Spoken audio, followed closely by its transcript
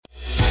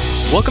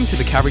Welcome to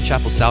the Calvary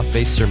Chapel South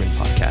Bay Sermon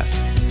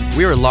Podcast.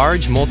 We are a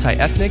large,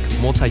 multi-ethnic,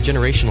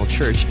 multi-generational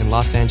church in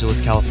Los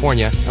Angeles,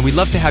 California, and we'd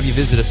love to have you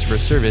visit us for a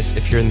service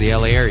if you're in the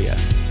LA area.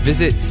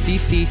 Visit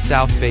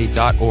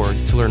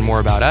ccsouthbay.org to learn more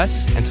about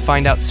us and to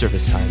find out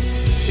service times.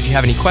 If you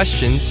have any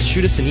questions,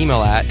 shoot us an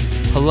email at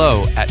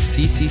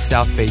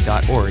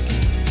hello@ccsouthbay.org.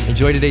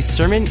 Enjoy today's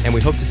sermon, and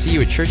we hope to see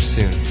you at church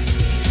soon.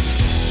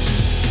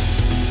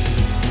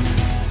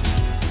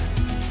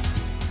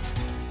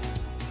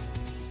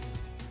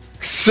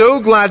 So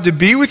glad to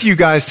be with you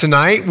guys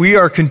tonight. We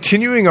are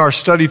continuing our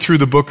study through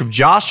the book of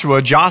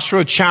Joshua.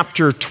 Joshua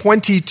chapter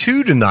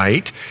 22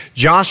 tonight.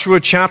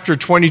 Joshua chapter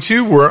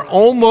 22. We're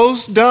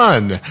almost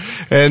done.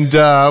 And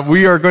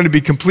we are going to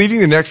be completing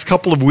the next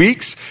couple of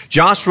weeks.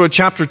 Joshua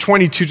chapter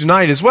 22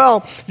 tonight as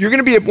well. You're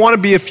going to want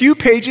to be a few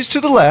pages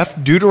to the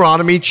left.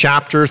 Deuteronomy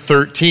chapter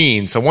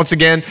 13. So once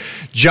again,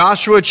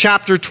 Joshua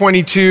chapter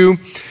 22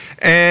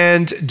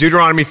 and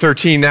Deuteronomy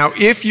 13. Now,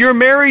 if you're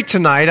married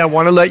tonight, I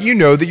want to let you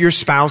know that your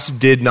spouse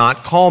did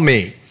not call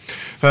me.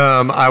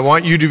 I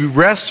want you to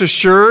rest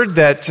assured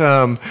that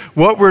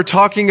what we're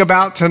talking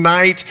about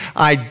tonight,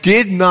 I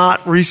did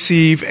not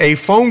receive a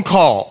phone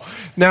call.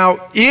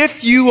 Now,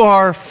 if you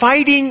are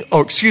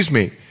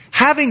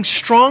having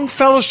strong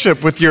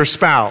fellowship with your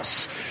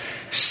spouse,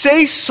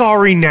 say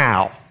sorry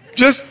now.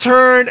 Just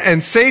turn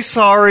and say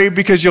sorry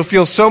because you'll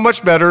feel so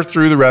much better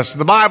through the rest of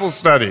the Bible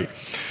study.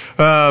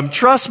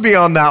 Trust me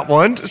on that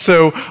one.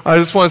 So I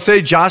just want to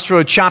say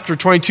Joshua chapter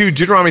 22,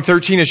 Deuteronomy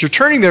 13, as you're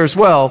turning there as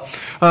well.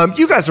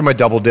 You guys are my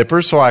double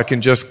dippers, so I can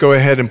just go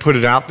ahead and put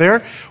it out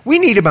there. We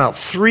need about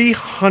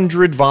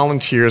 300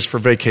 volunteers for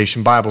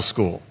Vacation Bible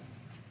School.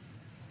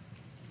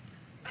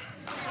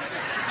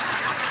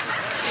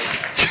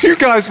 You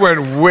guys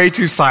went way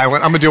too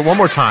silent. I'm going to do it one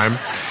more time.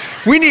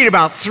 We need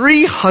about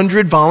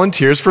 300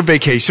 volunteers for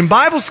Vacation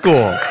Bible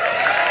School.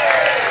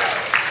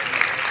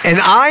 And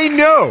I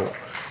know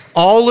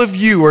all of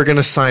you are going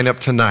to sign up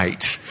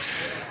tonight.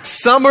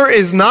 Summer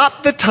is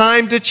not the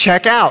time to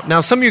check out.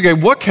 Now, some of you go,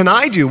 what can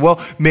I do?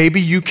 Well,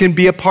 maybe you can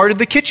be a part of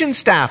the kitchen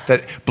staff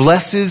that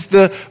blesses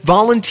the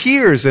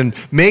volunteers and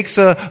makes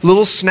a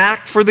little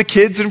snack for the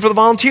kids and for the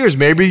volunteers.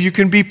 Maybe you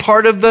can be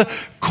part of the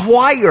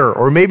choir,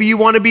 or maybe you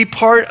want to be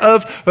part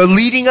of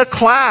leading a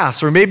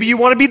class, or maybe you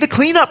want to be the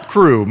cleanup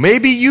crew.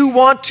 Maybe you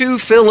want to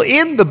fill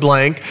in the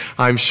blank.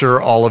 I'm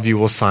sure all of you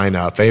will sign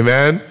up.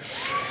 Amen?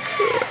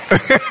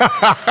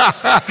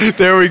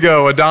 There we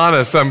go.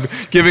 Adonis, I'm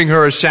giving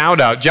her a shout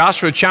out.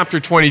 Joshua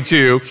chapter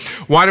 22.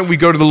 Why don't we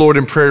go to the Lord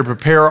in prayer to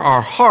prepare our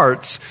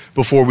hearts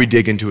before we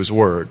dig into his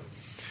word?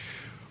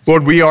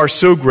 Lord, we are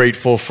so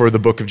grateful for the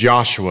book of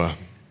Joshua.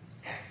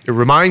 It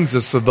reminds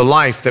us of the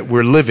life that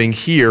we're living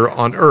here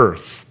on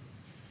earth.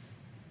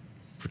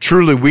 For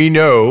truly we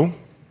know,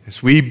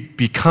 as we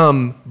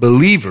become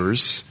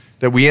believers,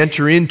 that we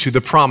enter into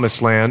the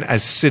promised land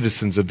as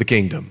citizens of the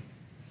kingdom.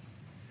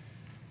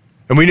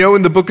 And we know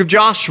in the book of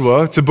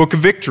Joshua, it's a book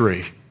of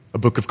victory, a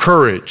book of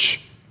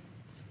courage,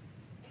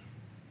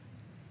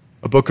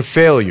 a book of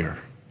failure,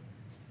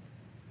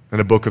 and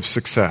a book of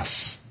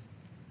success.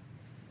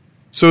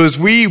 So as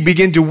we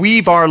begin to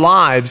weave our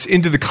lives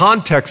into the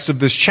context of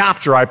this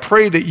chapter, I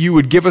pray that you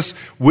would give us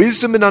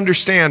wisdom and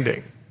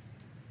understanding.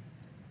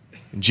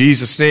 In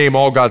Jesus' name,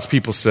 all God's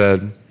people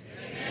said,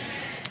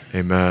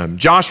 Amen.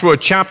 Joshua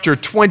chapter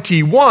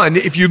 21,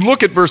 if you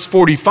look at verse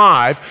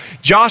 45,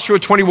 Joshua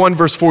 21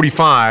 verse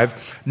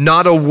 45,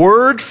 not a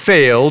word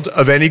failed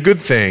of any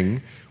good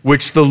thing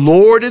which the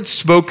Lord had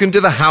spoken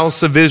to the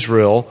house of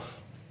Israel,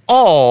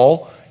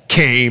 all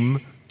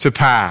came to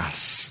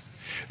pass.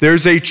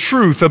 There's a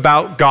truth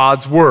about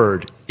God's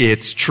word.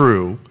 It's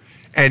true,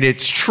 and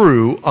it's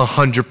true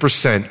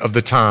 100% of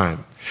the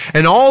time.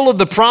 And all of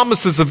the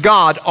promises of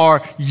God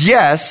are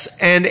yes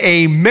and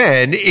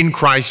amen in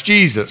Christ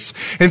Jesus.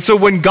 And so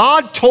when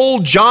God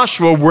told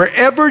Joshua,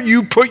 wherever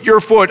you put your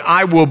foot,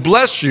 I will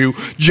bless you,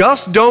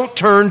 just don't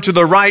turn to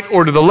the right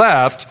or to the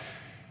left,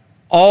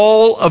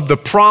 all of the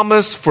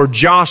promise for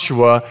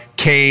Joshua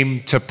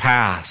came to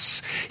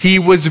pass. He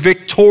was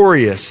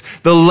victorious.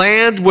 The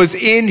land was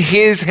in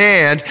his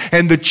hand,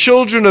 and the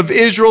children of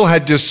Israel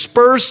had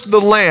dispersed the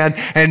land.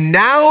 And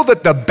now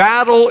that the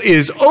battle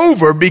is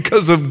over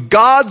because of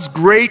God's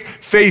great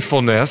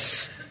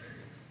faithfulness,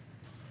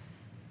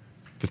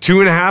 the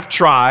 2.5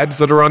 tribes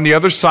that are on the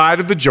other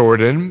side of the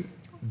Jordan,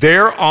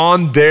 they're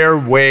on their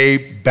way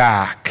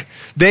back.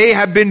 They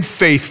have been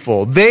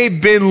faithful,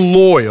 they've been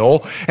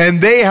loyal, and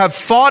they have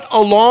fought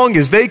along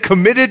as they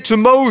committed to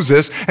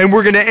Moses. And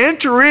we're going to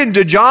enter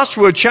into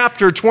Joshua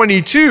chapter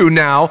 22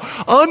 now,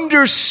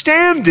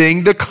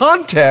 understanding the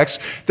context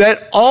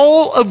that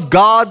all of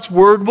God's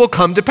word will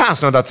come to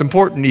pass. Now that's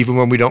important even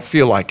when we don't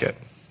feel like it.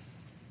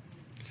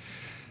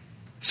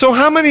 So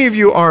how many of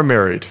you are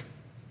married?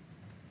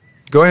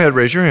 Go ahead,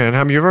 raise your hand.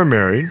 How many of you are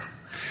married?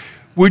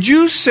 Would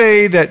you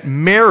say that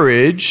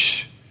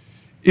marriage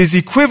is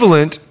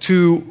equivalent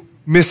to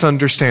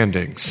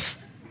misunderstandings?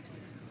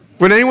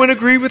 Would anyone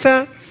agree with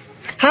that?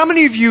 How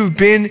many of you have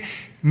been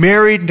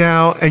married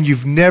now and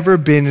you've never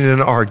been in an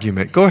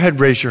argument? Go ahead,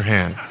 raise your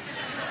hand.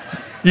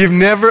 You've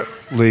never,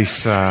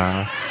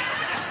 Lisa.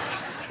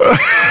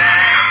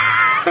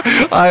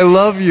 I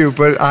love you,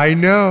 but I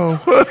know.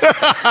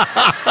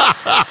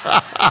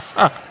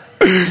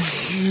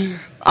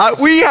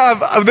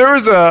 There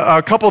was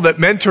a couple that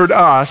mentored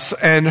us,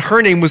 and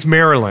her name was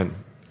Marilyn.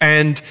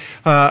 And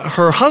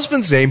her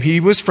husband's name, he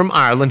was from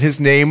Ireland. His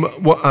name,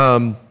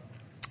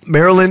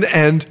 Marilyn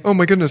and, oh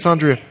my goodness,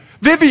 Andrea,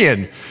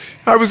 Vivian.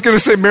 I was going to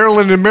say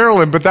Marilyn and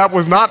Marilyn, but that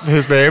was not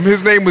his name.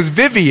 His name was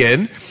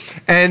Vivian,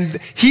 and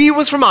he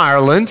was from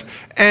Ireland.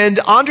 And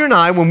Andrea and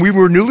I, when we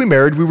were newly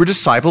married, we were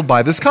discipled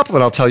by this couple,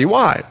 and I'll tell you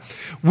why.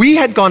 We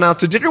had gone out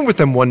to dinner with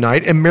them one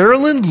night, and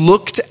Marilyn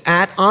looked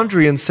at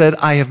Andrea and said,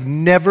 I have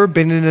never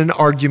been in an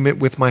argument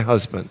with my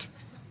husband.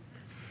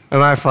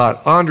 And I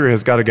thought, Andrea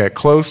has got to get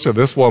close to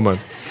this woman.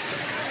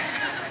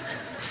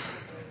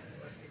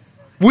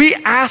 We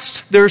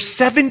asked their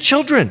 7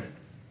 children.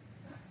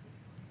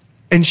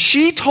 And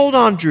she told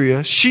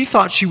Andrea she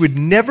thought she would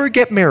never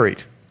get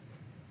married.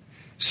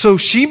 So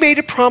she made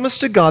a promise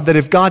to God that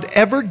if God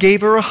ever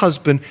gave her a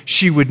husband,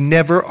 she would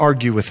never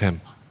argue with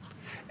him.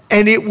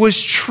 And it was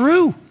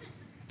true.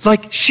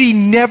 Like, she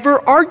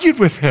never argued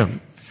with him.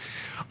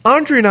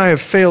 Andrea and I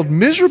have failed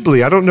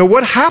miserably. I don't know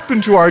what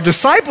happened to our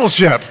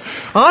discipleship.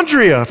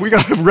 Andrea, we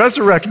got to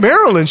resurrect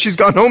Marilyn. She's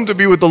gone home to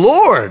be with the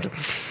Lord.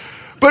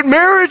 But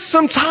marriage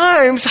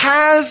sometimes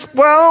has,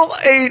 well,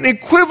 an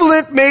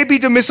equivalent maybe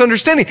to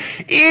misunderstanding.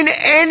 In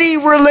any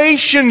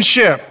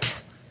relationship,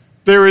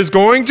 there is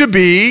going to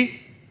be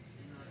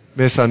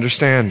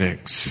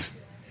misunderstandings.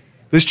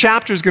 This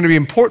chapter is going to be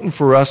important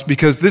for us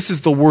because this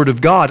is the Word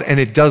of God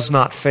and it does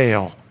not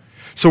fail.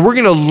 So we're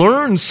going to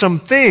learn some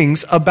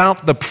things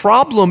about the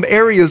problem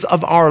areas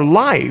of our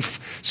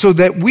life so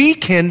that we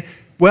can,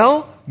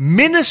 well,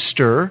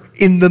 minister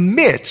in the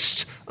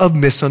midst of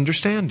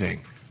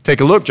misunderstanding. Take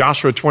a look,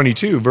 Joshua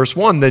 22, verse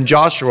 1. Then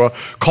Joshua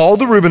called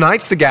the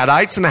Reubenites, the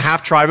Gadites, and the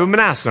half-tribe of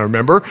Manasseh. Now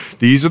remember,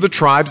 these are the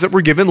tribes that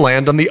were given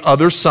land on the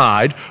other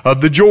side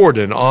of the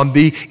Jordan, on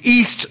the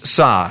east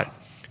side.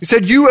 He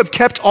said, you have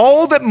kept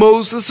all that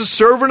Moses, the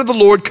servant of the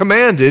Lord,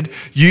 commanded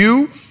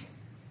you,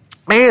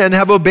 and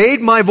have obeyed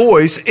my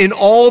voice in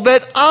all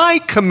that I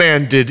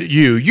commanded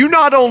you. You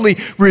not only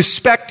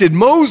respected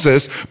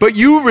Moses, but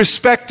you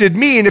respected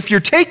me. And if you're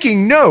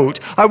taking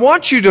note, I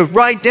want you to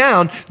write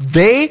down,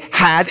 they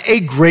had a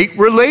great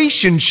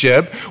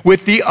relationship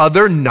with the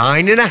other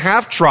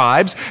 9.5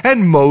 tribes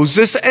and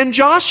Moses and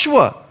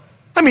Joshua.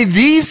 I mean,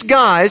 these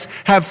guys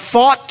have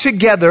fought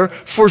together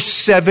for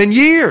 7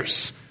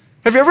 years.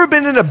 Have you ever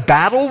been in a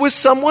battle with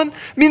someone?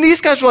 I mean, these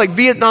guys are like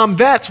Vietnam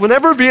vets.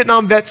 Whenever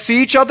Vietnam vets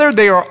see each other,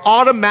 they are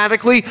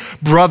automatically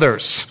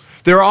brothers.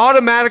 They're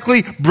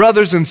automatically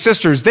brothers and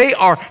sisters. They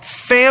are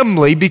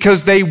family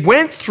because they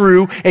went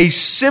through a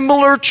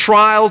similar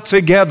trial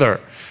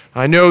together.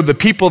 I know the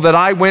people that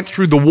I went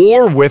through the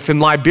war with in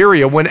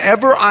Liberia,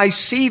 whenever I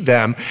see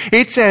them,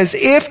 it's as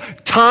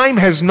if time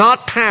has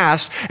not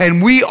passed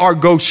and we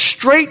go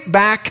straight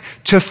back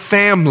to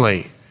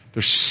family.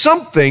 There's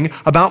something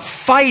about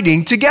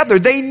fighting together.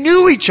 They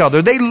knew each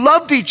other. They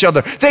loved each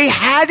other. They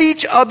had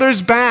each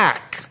other's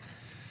back.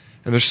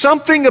 And there's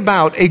something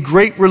about a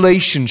great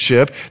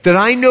relationship that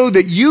I know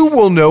that you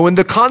will know in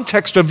the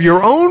context of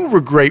your own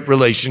great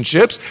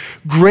relationships.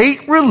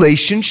 Great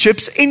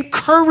relationships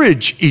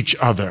encourage each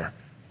other.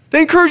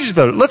 They encourage each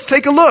other. Let's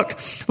take a look.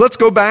 Let's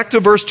go back to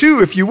verse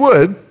 2, if you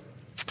would.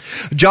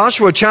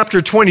 Joshua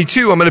chapter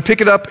 22, I'm going to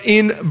pick it up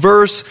in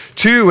verse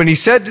 2. And he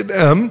said to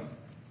them,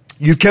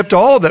 you've kept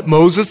all that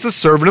Moses, the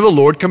servant of the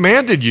Lord,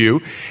 commanded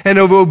you, and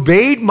have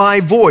obeyed my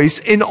voice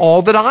in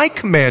all that I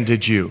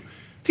commanded you.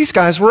 These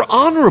guys were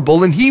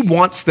honorable, and he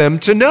wants them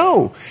to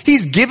know.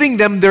 He's giving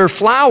them their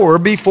flower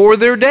before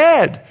they're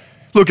dead.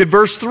 Look at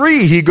verse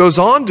 3. He goes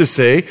on to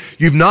say,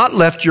 you've not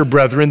left your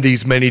brethren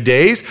these many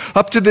days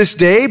up to this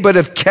day, but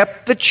have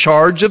kept the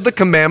charge of the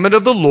commandment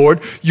of the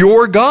Lord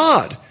your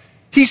God.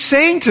 He's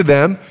saying to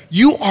them,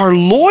 you are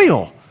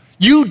loyal.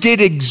 You did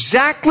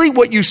exactly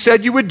what you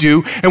said you would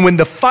do. And when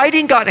the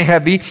fighting got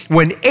heavy,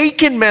 when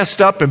Achan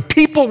messed up and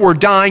people were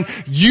dying,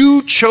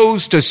 you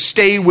chose to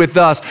stay with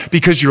us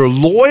because you're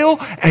loyal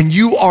and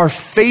you are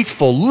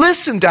faithful.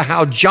 Listen to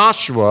how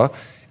Joshua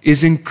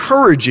is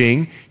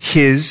encouraging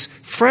his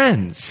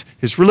friends,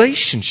 his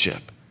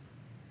relationship.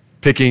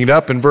 Picking it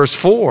up in verse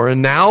 4,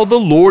 and now the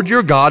Lord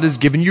your God has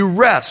given you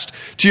rest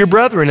to your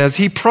brethren as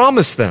he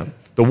promised them.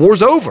 The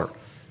war's over.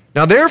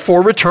 Now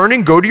therefore return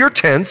and go to your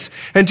tents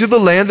and to the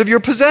land of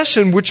your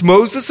possession, which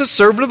Moses, the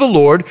servant of the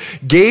Lord,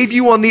 gave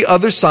you on the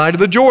other side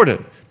of the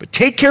Jordan. But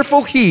take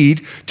careful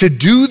heed to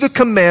do the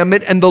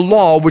commandment and the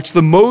law which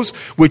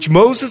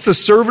Moses, the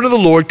servant of the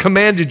Lord,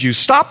 commanded you.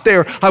 Stop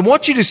there. I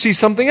want you to see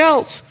something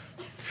else.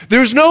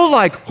 There's no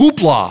like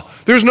hoopla.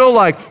 There's no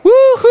like,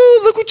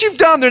 woohoo, look what you've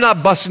done. They're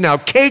not busting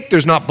out cake.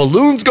 There's not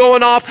balloons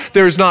going off.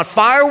 There's not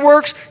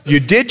fireworks. You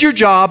did your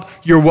job.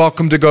 You're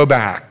welcome to go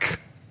back.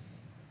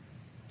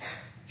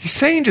 He's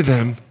saying to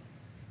them,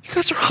 you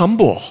guys are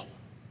humble.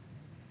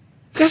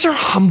 You guys are a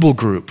humble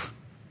group.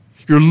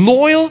 you're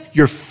loyal,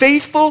 you're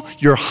faithful,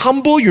 you're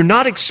humble, you're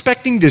not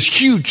expecting this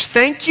huge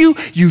thank you.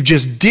 You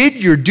just did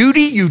your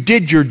duty, you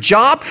did your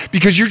job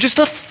because you're just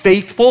a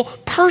faithful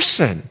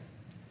person.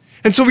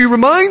 And so he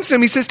reminds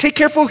them, he says, take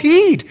careful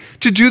heed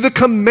to do the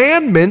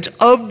commandment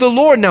of the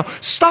Lord. Now,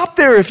 stop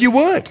there if you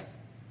would.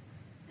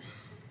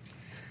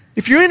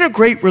 If you're in a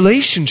great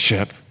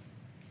relationship,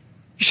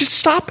 you should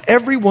stop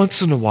every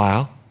once in a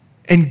while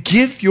and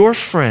give your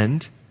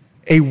friend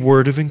a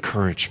word of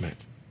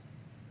encouragement.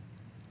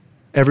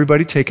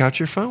 Everybody take out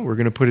your phone. We're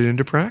going to put it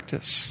into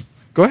practice.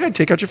 Go ahead,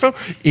 take out your phone.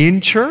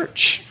 In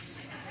church.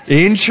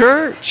 In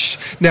church.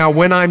 Now,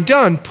 when I'm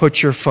done,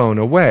 put your phone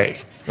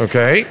away,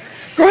 okay?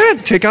 Go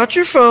ahead, take out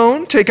your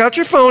phone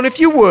if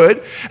you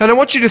would, and I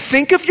want you to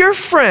think of your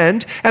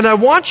friend, and I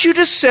want you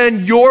to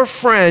send your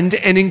friend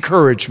an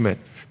encouragement.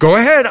 Go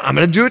ahead, I'm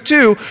going to do it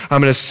too.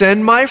 I'm going to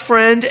send my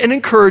friend an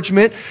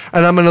encouragement,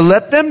 and I'm going to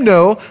let them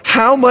know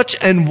how much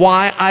and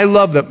why I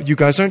love them. You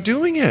guys aren't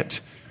doing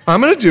it.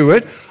 I'm going to do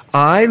it.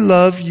 I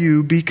love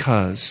you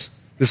because...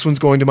 This one's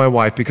going to my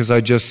wife because I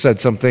just said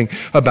something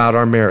about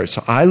our marriage.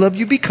 So I love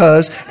you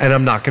because, and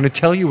I'm not going to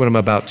tell you what I'm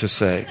about to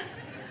say.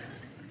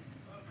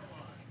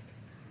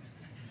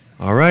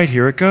 All right,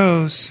 here it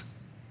goes.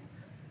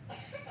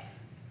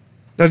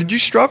 Now, did you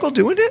struggle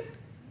doing it?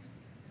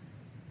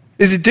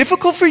 Is it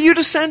difficult for you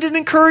to send an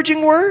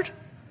encouraging word?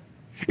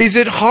 Is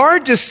it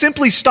hard to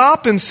simply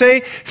stop and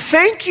say,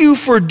 thank you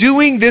for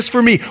doing this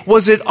for me?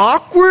 Was it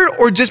awkward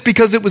or just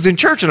because it was in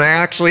church and I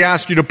actually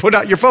asked you to put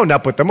out your phone? Now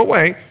put them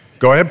away.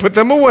 Go ahead, put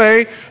them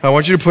away. I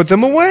want you to put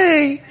them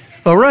away.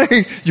 All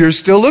right, you're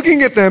still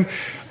looking at them.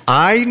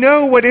 I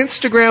know what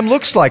Instagram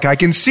looks like. I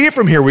can see it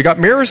from here. We got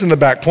mirrors in the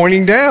back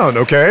pointing down,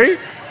 okay?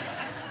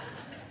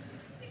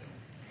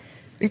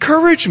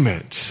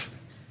 Encouragement.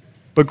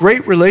 But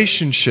great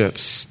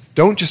relationships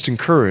don't just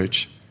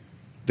encourage,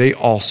 they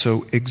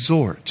also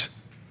exhort.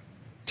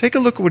 Take a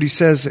look at what he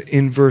says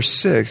in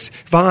verse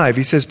 5.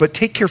 He says, but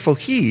take careful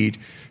heed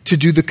to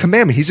do the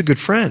commandment. He's a good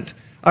friend.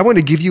 I want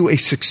to give you a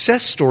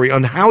success story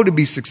on how to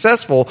be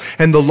successful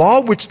and the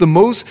law which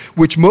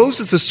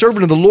Moses, the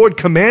servant of the Lord,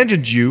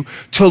 commanded you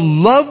to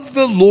love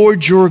the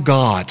Lord your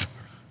God.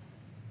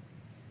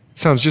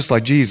 Sounds just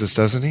like Jesus,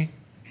 doesn't he?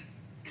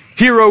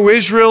 Hear, O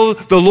Israel,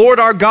 the Lord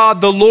our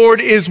God, the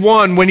Lord is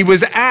one. When he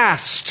was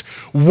asked,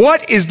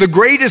 what is the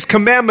greatest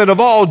commandment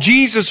of all?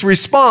 Jesus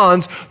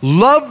responds,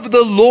 love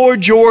the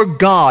Lord your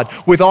God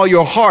with all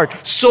your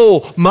heart,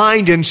 soul,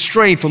 mind, and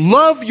strength.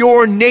 Love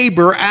your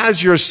neighbor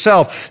as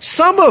yourself.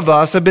 Some of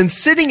us have been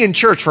sitting in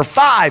church for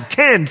 5,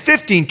 10,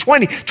 15,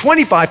 20,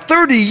 25,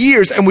 30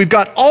 years, and we've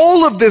got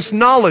all of this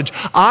knowledge.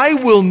 I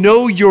will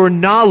know your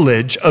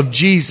knowledge of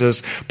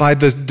Jesus by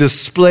the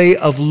display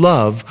of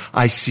love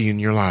I see in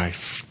your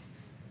life.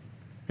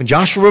 And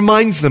Joshua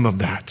reminds them of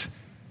that.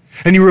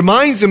 And he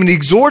reminds them and he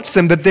exhorts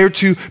them that they're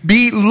to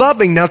be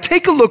loving. Now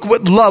take a look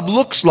what love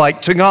looks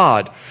like to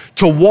God.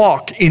 To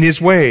walk in his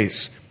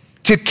ways,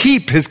 to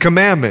keep his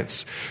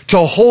commandments, to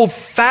hold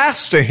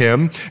fast to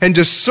him, and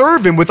to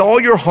serve him with all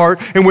your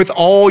heart and with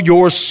all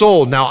your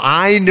soul. Now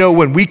I know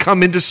when we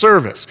come into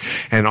service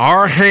and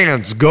our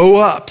hands go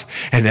up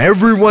and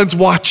everyone's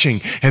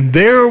watching and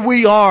there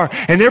we are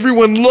and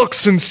everyone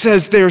looks and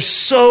says they're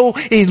so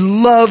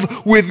in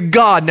love with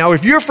God. Now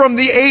if you're from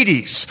the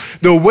 80s,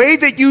 the way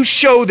that you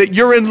show that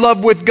you're in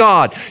love with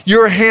God,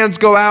 your hands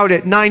go out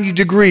at 90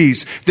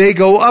 degrees, they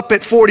go up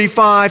at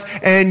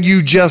 45, and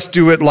you just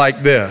do it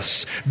like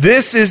this.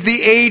 This is the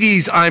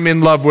 80s, I'm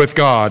in love with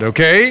God,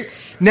 okay?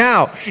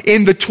 Now,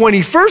 in the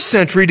 21st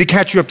century, to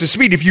catch you up to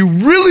speed, if you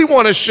really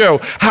want to show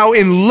how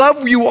in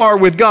love you are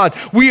with God,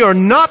 we are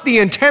not the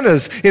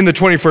antennas in the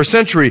 21st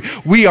century.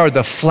 We are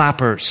the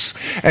flappers.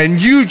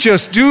 And you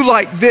just do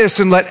like this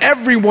and let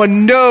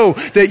everyone know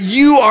that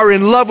you are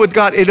in love with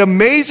God. It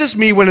amazes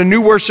me when a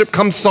new worship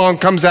song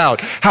comes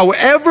out.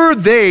 However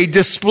they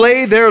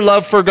display their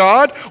love for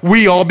God,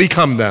 we all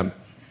become them.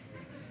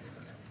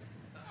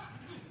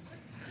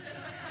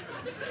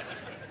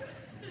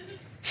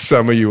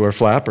 Some of you are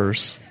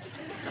flappers.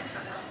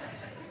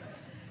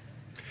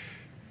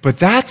 But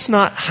that's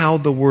not how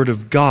the Word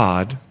of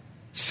God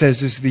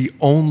says is the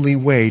only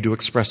way to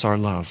express our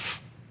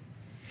love.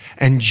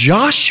 And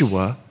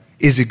Joshua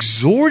is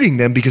exhorting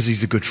them because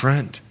he's a good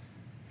friend.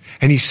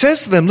 And he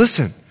says to them,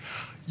 listen,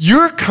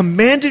 you're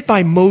commanded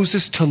by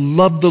Moses to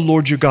love the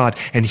Lord your God.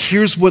 And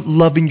here's what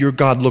loving your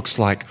God looks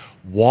like.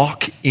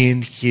 Walk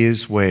in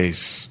his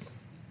ways.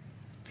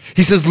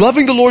 He says,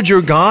 loving the Lord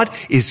your God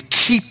is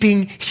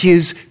keeping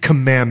his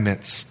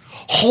commandments,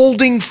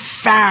 holding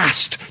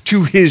fast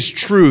to his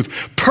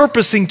truth,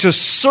 purposing to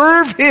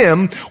serve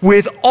him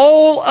with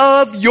all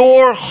of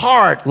your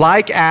heart,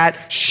 like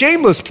at,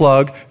 shameless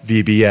plug,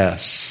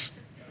 VBS.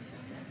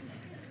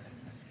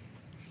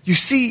 You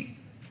see,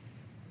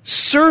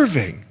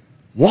 serving,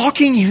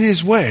 walking in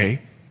his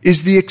way,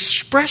 is the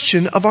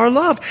expression of our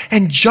love.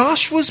 And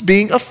Joshua's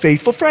being a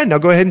faithful friend. Now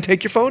go ahead and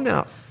take your phone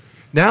out.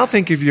 Now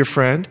think of your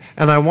friend,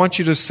 and I want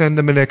you to send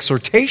them an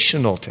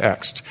exhortational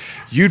text.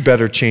 You'd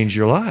better change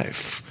your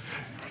life.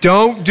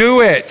 Don't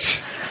do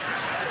it.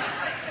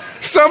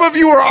 Some of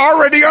you are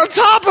already on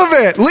top of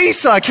it.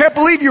 Lisa, I can't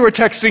believe you were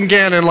texting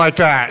Gannon like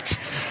that.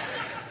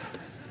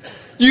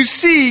 You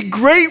see,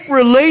 great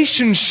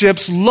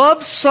relationships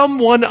love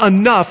someone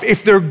enough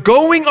if they're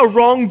going a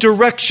wrong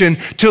direction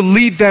to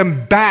lead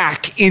them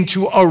back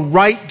into a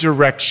right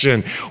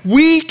direction.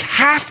 We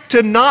have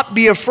to not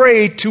be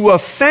afraid to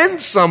offend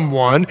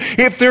someone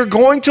if they're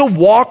going to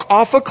walk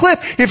off a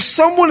cliff. If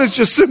someone is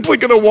just simply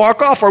going to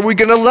walk off, are we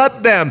going to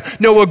let them?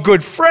 No, a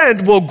good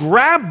friend will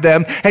grab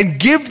them and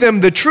give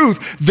them the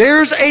truth.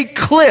 There's a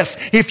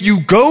cliff if you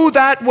go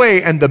that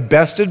way. And the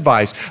best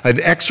advice, an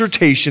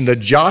exhortation that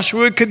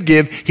Joshua could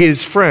give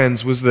his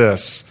friends was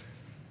this: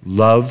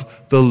 love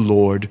the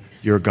Lord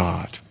your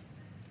God.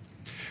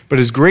 But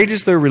as great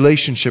as their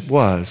relationship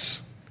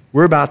was,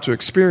 we're about to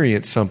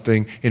experience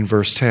something in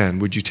verse 10.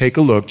 Would you take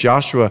a look?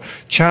 Joshua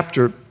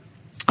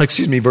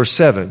verse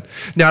 7.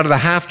 Now to the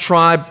half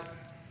tribe,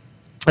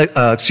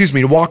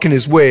 to walk in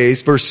his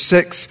ways. Verse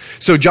 6.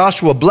 So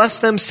Joshua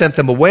blessed them, sent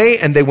them away,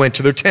 and they went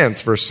to their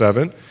tents. Verse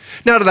 7.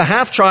 Now to the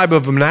half tribe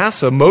of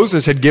Manasseh,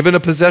 Moses had given a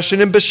possession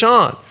in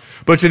Bashan.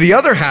 But to the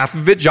other half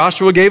of it,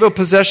 Joshua gave a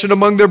possession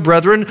among their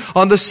brethren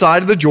on the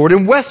side of the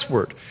Jordan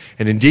westward.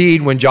 And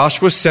indeed, when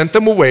Joshua sent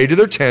them away to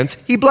their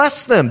tents, he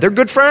blessed them. They're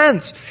good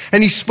friends.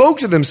 And he spoke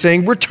to them,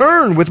 saying,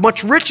 return with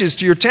much riches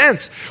to your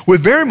tents,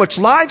 with very much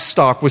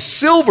livestock, with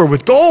silver,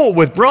 with gold,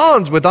 with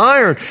bronze, with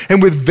iron,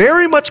 and with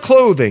very much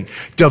clothing.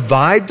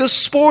 Divide the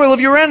spoil of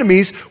your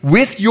enemies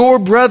with your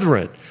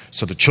brethren.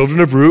 So the children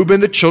of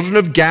Reuben, the children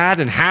of Gad,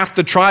 and half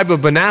the tribe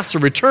of Manasseh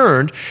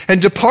returned and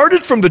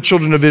departed from the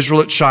children of Israel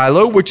at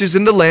Shiloh, which is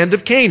in the land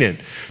of Canaan,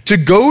 to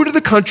go to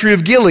the country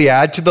of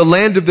Gilead, to the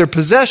land of their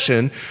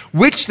possession,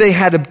 which they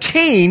had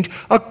obtained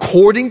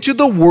according to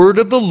the word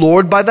of the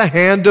Lord by the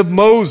hand of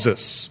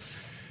Moses.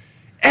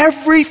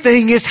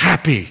 Everything is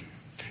happy.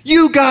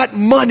 You got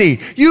money,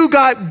 you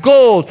got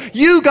gold,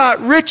 you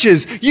got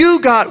riches, you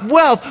got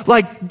wealth.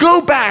 Like, go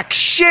back,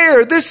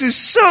 share. This is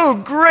so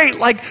great.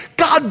 Like,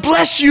 God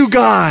bless you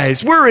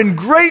guys. We're in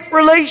great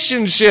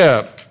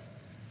relationship.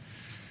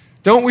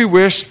 Don't we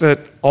wish that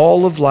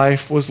all of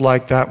life was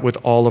like that with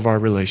all of our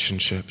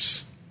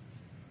relationships?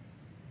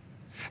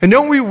 And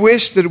don't we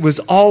wish that it was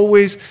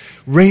always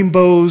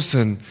rainbows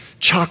and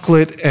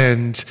chocolate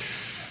and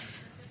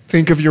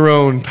think of your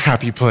own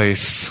happy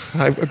place.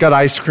 I've got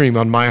ice cream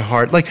on my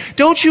heart. Like,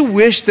 don't you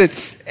wish that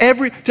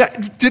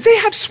did they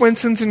have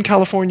Swenson's in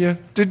California?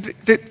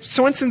 Did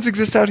Swenson's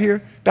exist out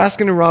here?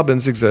 Baskin &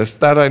 Robbins exists.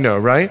 That I know,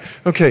 right?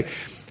 Okay.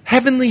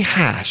 Heavenly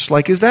Hash.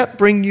 Like, does that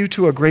bring you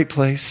to a great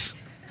place?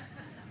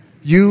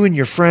 You and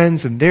your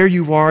friends, and there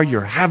you are,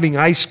 you're having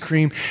ice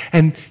cream,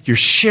 and you're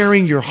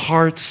sharing your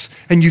hearts,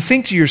 and you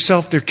think to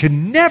yourself, there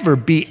can never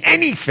be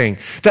anything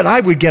that I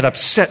would get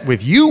upset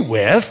with you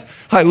with.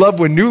 I love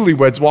when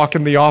newlyweds walk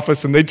in the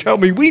office and they tell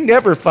me, we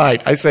never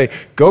fight. I say,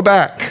 go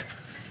back,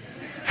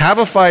 have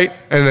a fight,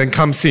 and then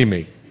come see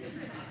me.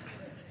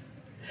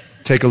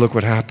 Take a look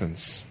what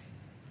happens.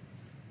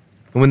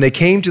 And when they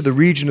came to the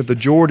region of the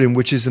Jordan,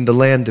 which is in the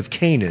land of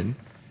Canaan,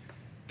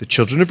 the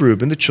children of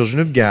Reuben, the children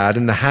of Gad,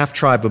 and the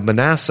half-tribe of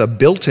Manasseh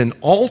built an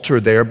altar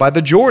there by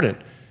the Jordan,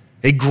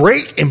 a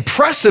great,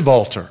 impressive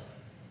altar.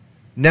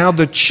 Now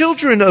the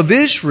children of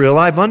Israel,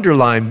 I've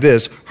underlined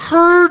this,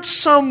 heard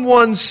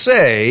someone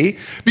say,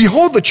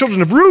 behold, the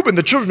children of Reuben,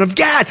 the children of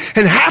Gad,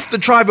 and half the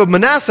tribe of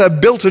Manasseh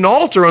built an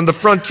altar on the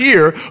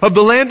frontier of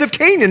the land of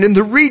Canaan in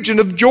the region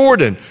of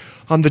Jordan,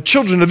 on the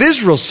children of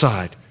Israel's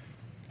side.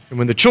 And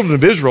when the children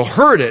of Israel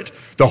heard it,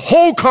 the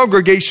whole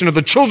congregation of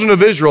the children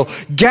of Israel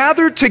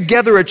gathered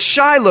together at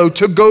Shiloh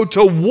to go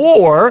to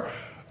war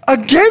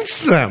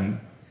against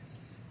them.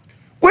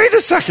 Wait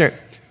a second.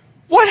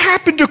 What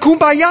happened to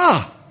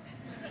Kumbaya?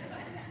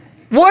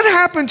 What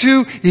happened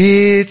to,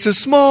 it's a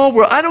small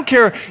world? I don't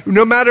care,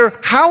 no matter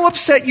how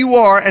upset you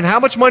are and how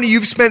much money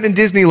you've spent in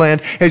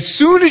Disneyland, as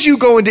soon as you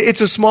go into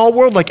It's a Small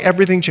World, like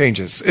everything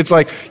changes. It's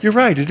like, you're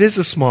right, it is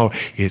a small,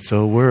 it's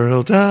a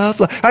world of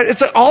love.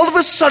 It's like all of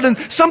a sudden,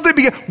 something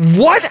began.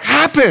 What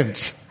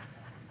happened?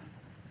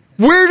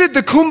 Where did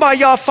the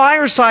Kumbaya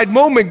fireside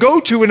moment go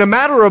to in a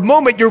matter of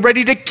moment? You're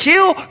ready to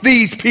kill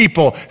these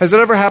people. Has that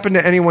ever happened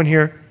to anyone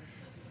here?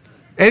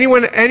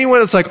 Anyone,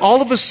 it's like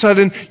all of a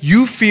sudden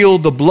you feel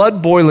the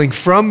blood boiling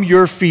from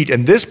your feet,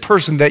 and this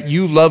person that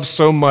you love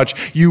so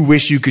much, you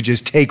wish you could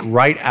just take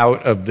right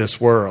out of this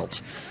world.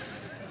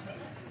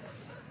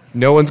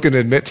 No one's going to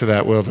admit to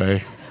that, will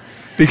they?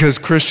 Because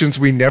Christians,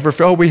 we never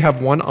feel, we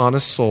have one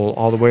honest soul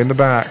all the way in the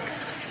back.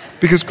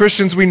 Because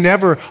Christians,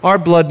 our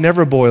blood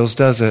never boils,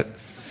 does it?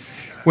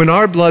 When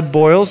our blood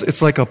boils,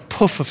 it's like a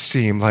puff of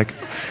steam. Like,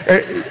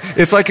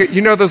 it's like,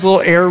 you know those little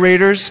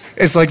aerators?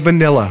 It's like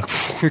vanilla.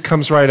 It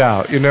comes right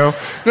out, you know?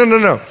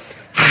 No.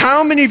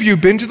 How many of you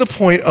have been to the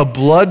point of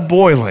blood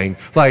boiling?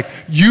 Like,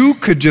 you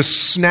could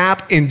just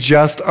snap in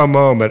just a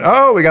moment.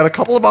 Oh, we got a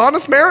couple of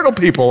honest marital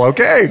people.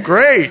 Okay,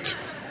 great.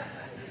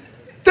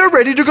 They're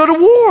ready to go to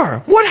war.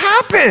 What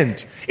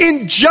happened?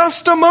 In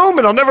just a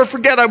moment. I'll never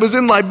forget, I was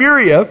in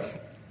Liberia,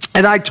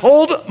 and I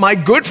told my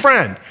good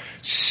friend,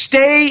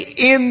 stay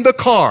in the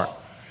car.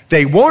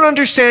 They won't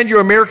understand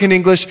your American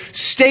English.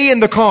 Stay in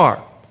the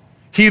car.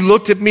 He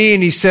looked at me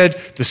and he said,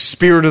 the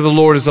Spirit of the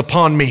Lord is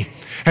upon me,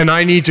 and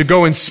I need to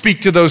go and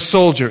speak to those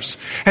soldiers.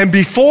 And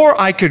before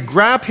I could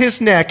grab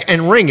his neck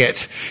and wring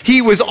it,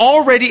 he was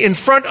already in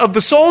front of the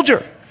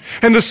soldier.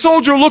 And the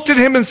soldier looked at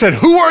him and said,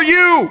 who are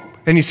you?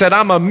 And he said,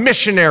 I'm a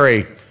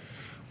missionary.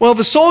 Well,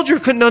 the soldier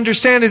couldn't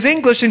understand his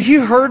English, and he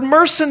heard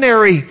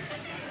mercenary.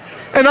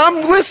 And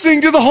I'm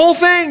listening to the whole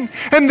thing.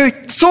 And the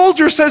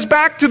soldier says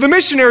back to the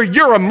missionary,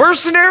 you're a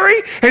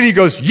mercenary? And he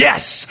goes,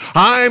 yes,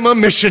 I'm a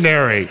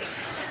missionary.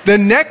 The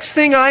next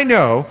thing I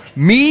know,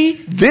 me,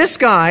 this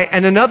guy,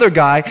 and another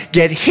guy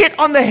get hit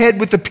on the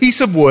head with a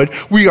piece of wood.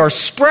 We are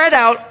spread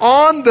out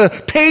on the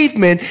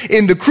pavement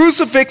in the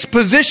crucifix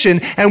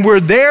position, and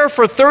we're there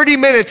for 30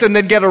 minutes and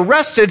then get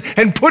arrested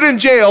and put in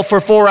jail for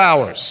 4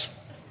 hours.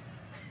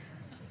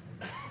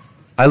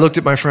 I looked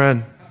at my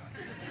friend.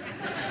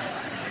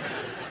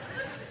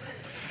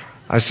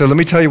 I said, let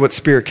me tell you what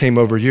spirit came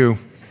over you,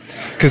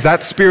 because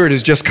that spirit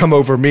has just come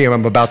over me and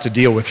I'm about to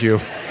deal with you.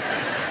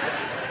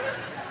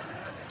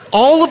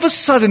 All of a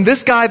sudden,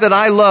 this guy that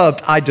I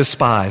loved, I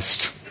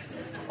despised.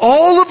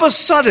 All of a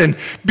sudden,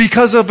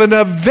 because of an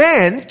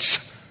event,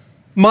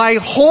 my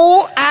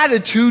whole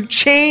attitude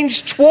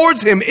changed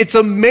towards him. It's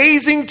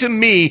amazing to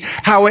me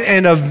how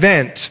an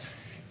event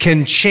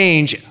can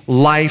change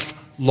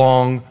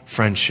lifelong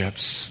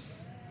friendships.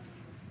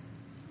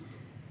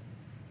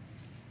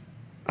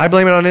 I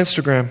blame it on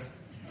Instagram.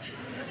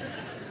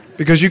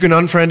 Because you can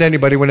unfriend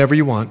anybody whenever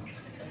you want.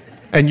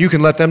 And you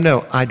can let them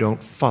know, I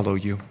don't follow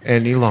you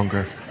any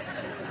longer.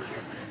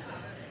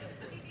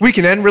 We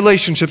can end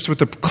relationships with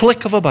the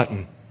click of a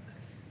button.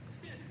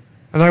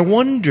 And I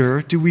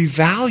wonder, do we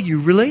value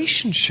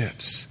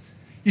relationships?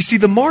 You see,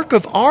 the mark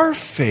of our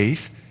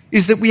faith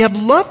is that we have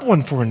love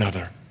one for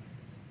another.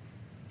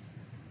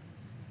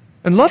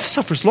 And love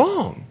suffers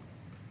long.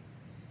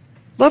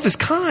 Love is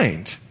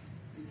kind.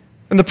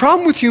 And the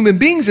problem with human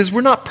beings is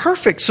we're not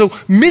perfect, so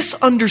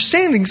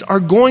misunderstandings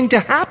are going to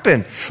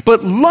happen.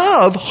 But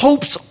love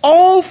hopes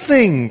all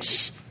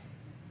things.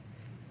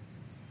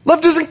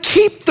 Love doesn't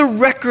keep the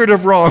record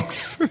of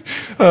wrongs.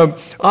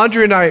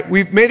 Andrea and I,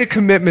 we've made a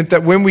commitment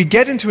that when we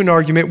get into an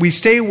argument, we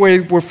stay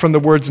away from the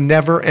words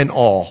never and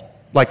all,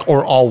 like,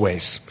 or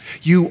always.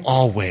 You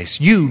always,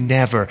 you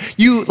never,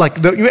 you like,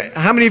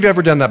 how many of you have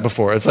ever done that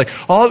before? It's like,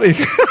 all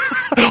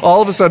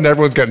of a sudden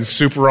everyone's getting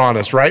super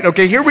honest, right?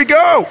 Okay, here we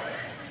go.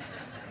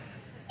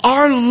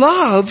 Our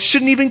love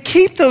shouldn't even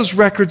keep those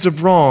records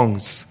of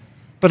wrongs.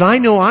 But I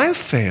know I've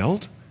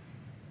failed.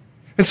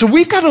 And so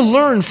we've got to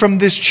learn from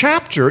this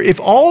chapter,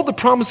 if all the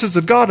promises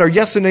of God are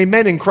yes and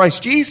amen in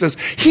Christ Jesus,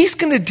 he's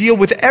going to deal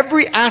with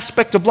every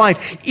aspect of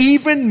life,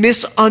 even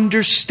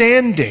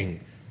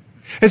misunderstanding.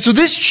 And so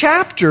this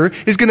chapter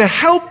is going to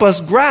help us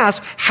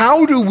grasp,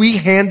 how do we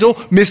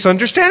handle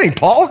misunderstanding?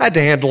 Paul had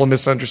to handle a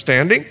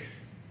misunderstanding.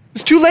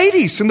 There's 2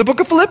 ladies in the book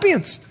of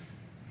Philippians.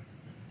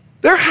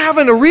 They're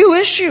having a real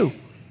issue.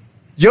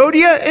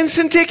 Yodia and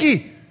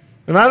Syntyche.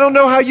 And I don't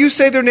know how you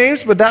say their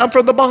names, but I'm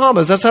from the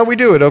Bahamas. That's how we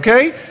do it,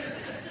 okay?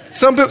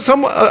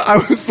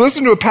 I was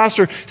listening to a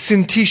pastor,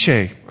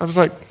 Syntyche. I was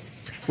like,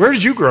 where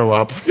did you grow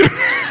up?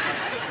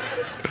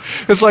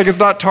 It's like, it's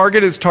not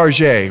Target, it's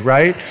Target,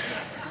 right?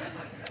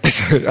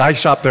 I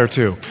shop there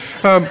too.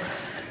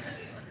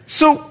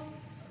 So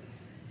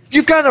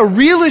you've got a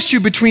real issue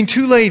between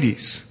 2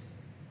 ladies.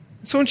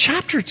 So in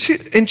chapter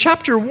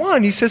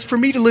 1, he says, for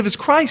me to live is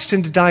Christ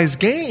and to die is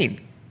gain.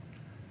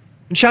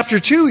 In chapter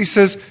 2, he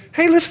says,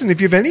 hey, listen,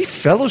 if you have any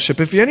fellowship,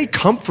 if you have any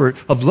comfort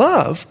of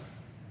love,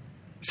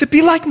 he said,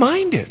 be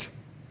like-minded.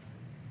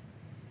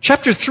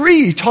 Chapter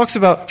 3, he talks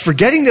about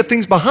forgetting the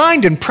things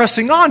behind and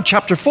pressing on.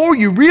 Chapter 4,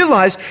 you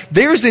realize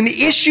there's an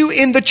issue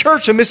in the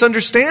church, a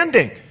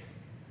misunderstanding.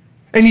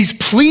 And he's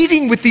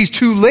pleading with these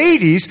 2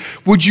 ladies,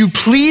 would you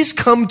please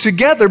come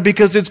together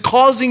because it's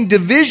causing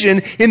division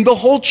in the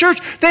whole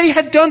church. They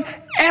had done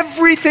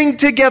everything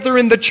together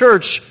in the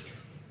church.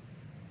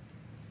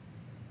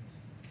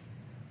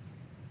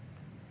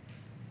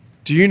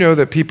 Do you know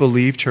that people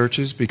leave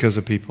churches because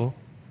of people?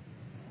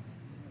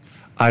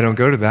 I don't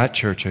go to that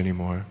church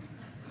anymore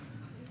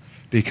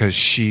because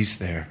she's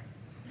there.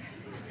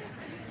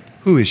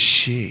 Who is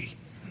she?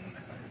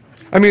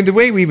 I mean, the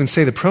way we even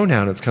say the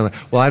pronoun, it's kind of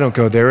like, well, I don't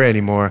go there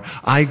anymore.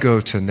 I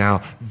go to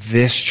now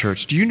this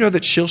church. Do you know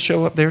that she'll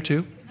show up there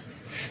too?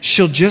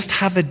 She'll just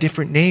have a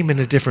different name and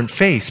a different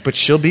face, but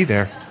she'll be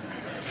there.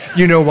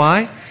 You know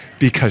why?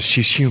 Because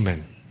she's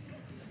human.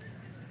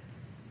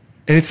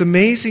 And it's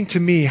amazing to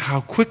me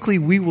how quickly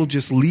we will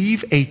just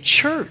leave a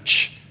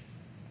church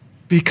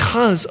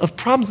because of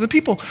problems. The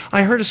people,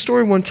 I heard a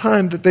story one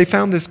time that they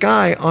found this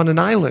guy on an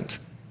island,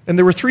 and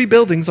there were 3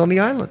 buildings on the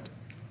island.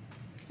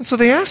 And so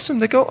they asked him,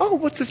 they go, oh,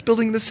 what's this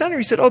building in the center?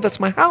 He said, oh, that's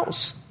my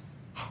house.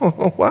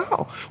 Oh,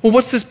 wow. Well,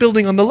 what's this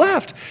building on the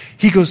left?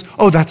 He goes,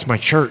 oh, that's my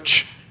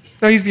church.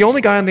 Now, he's the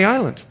only guy on the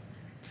island.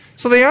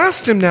 So they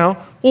asked him now,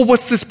 well,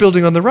 what's this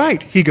building on the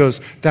right? He goes,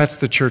 that's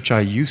the church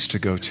I used to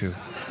go to.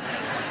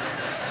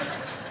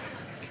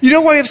 You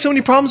know why we have so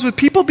many problems with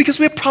people? Because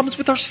we have problems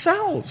with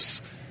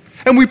ourselves.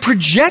 And we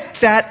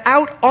project that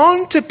out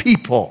onto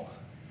people.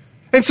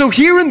 And so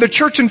here in the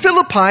church in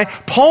Philippi,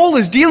 Paul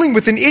is dealing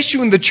with an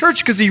issue in the church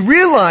because he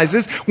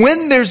realizes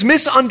when there's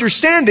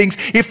misunderstandings,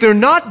 if they're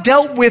not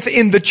dealt with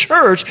in the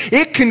church,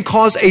 it can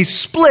cause a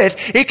split.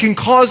 It can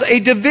cause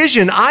a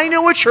division. I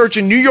know a church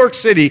in New York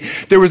City,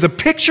 there was a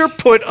picture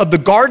put of the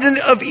Garden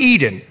of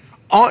Eden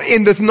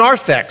in the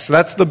narthex.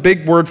 That's the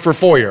big word for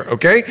foyer,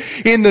 okay?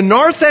 In the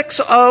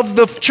narthex of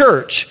the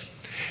church,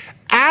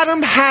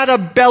 Adam had a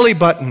belly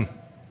button.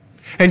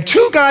 And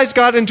two guys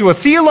got into a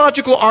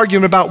theological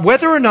argument about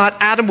whether or not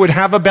Adam would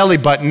have a belly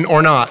button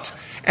or not.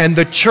 And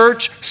the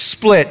church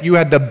split. You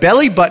had the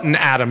belly button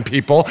Adam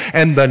people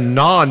and the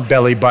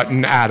non-belly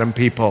button Adam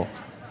people.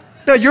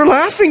 Now you're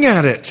laughing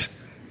at it.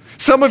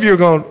 Some of you are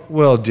going,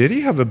 well, did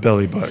he have a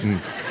belly button?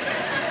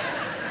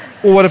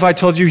 Well, what if I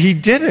told you he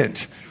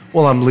didn't?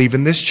 Well, I'm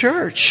leaving this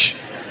church.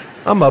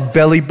 I'm a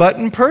belly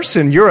button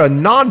person. You're a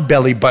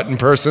non-belly button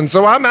person,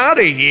 so I'm out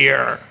of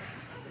here.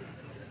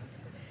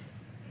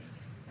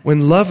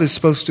 When love is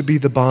supposed to be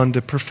the bond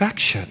of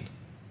perfection.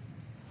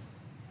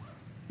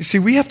 You see,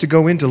 we have to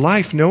go into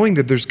life knowing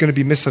that there's going to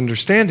be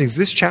misunderstandings.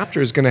 This chapter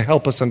is going to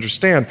help us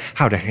understand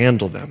how to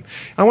handle them.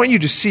 I want you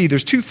to see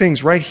there's two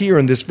things right here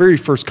in this very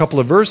first couple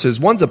of verses.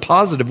 One's a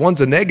positive,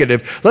 one's a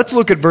negative. Let's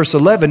look at verse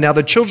 11. Now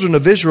the children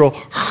of Israel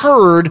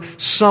heard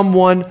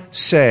someone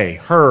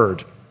say.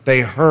 Heard. They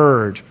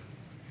heard.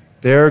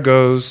 There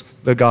goes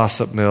the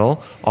gossip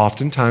mill.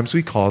 Oftentimes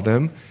we call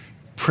them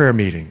prayer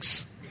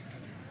meetings.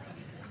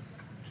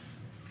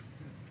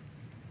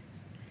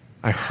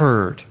 I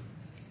heard.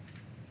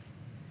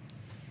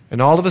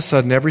 And all of a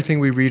sudden, everything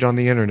we read on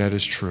the internet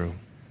is true.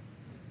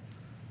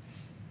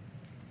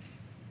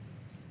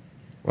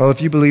 Well,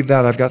 if you believe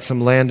that, I've got some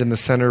land in the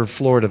center of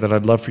Florida that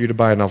I'd love for you to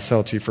buy, and I'll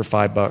sell it to you for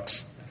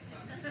 $5.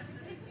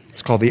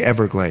 It's called the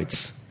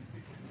Everglades.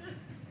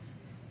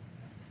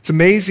 It's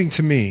amazing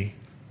to me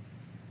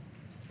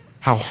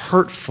how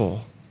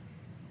hurtful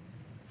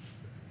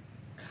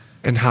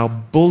and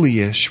how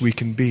bullyish we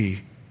can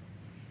be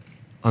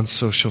on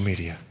social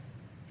media.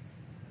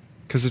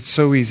 Because it's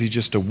so easy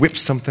just to whip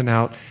something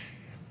out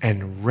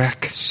and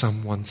wreck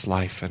someone's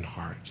life and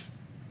heart.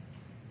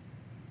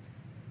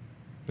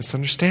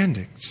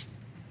 Misunderstandings.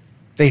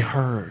 They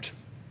heard.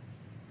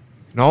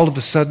 And all of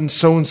a sudden,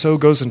 so-and-so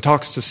goes and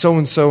talks to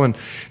so-and-so, and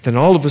then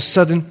all of a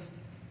sudden,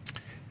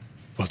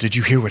 well, did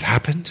you hear what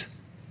happened?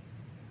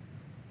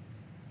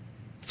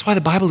 That's why the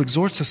Bible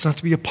exhorts us not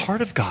to be a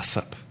part of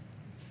gossip,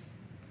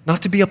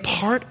 not to be a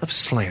part of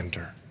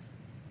slander.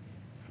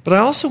 But I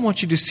also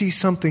want you to see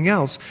something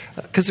else,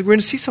 because we're going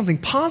to see something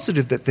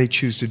positive that they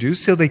choose to do.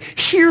 So they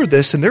hear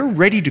this and they're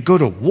ready to go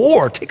to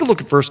war. Take a look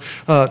at verse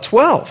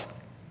 12.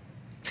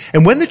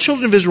 And when the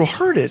children of Israel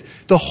heard it,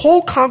 the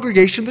whole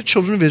congregation of the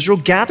children of Israel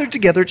gathered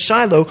together at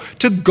Shiloh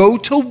to go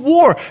to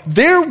war.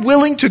 They're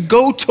willing to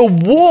go to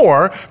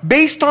war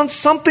based on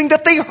something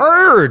that they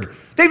heard.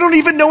 They don't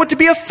even know it to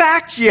be a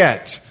fact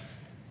yet.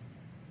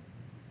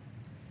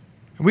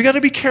 And we got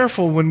to be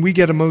careful when we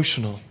get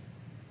emotional.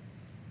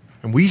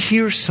 And we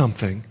hear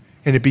something,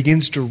 and it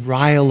begins to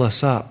rile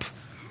us up.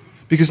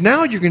 Because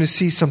now you're going to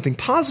see something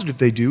positive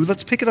they do.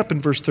 Let's pick it up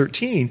in verse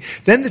 13.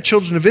 Then the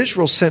children of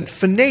Israel sent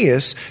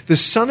Phinehas, the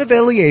son of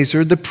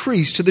Eleazar, the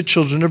priest, to the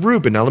children of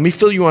Reuben. Now let me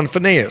fill you on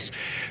Phinehas.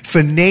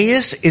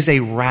 Phinehas is a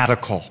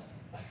radical.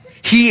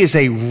 He is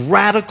a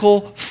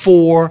radical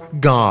for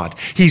God.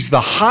 He's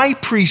the high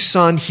priest's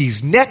son.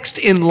 He's next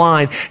in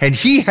line, and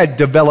he had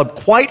developed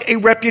quite a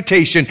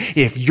reputation.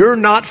 If you're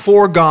not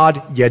for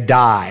God, you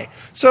die.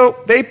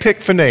 So they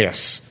pick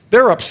Phinehas.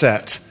 They're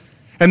upset.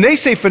 And they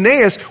say,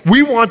 Phinehas,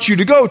 we want you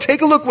to go.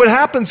 Take a look what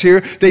happens here.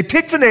 They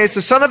pick Phinehas,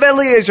 the son of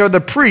Eleazar,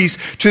 the priest,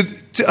 to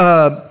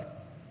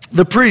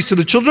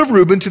the children of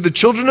Reuben, to the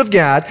children of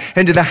Gad,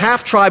 and to the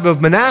half-tribe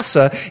of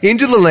Manasseh,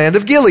 into the land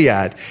of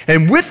Gilead.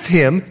 And with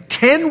him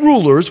 10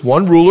 rulers,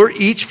 one ruler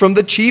each from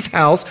the chief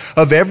house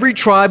of every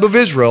tribe of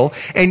Israel,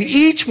 and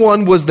each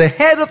one was the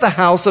head of the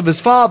house of his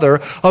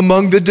father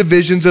among the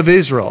divisions of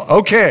Israel.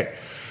 Okay.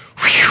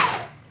 Whew.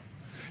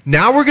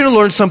 Now we're going to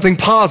learn something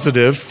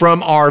positive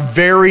from our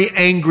very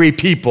angry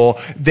people.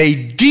 They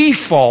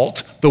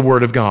default the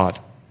word of God.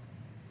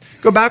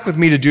 Go back with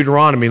me to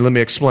Deuteronomy. Let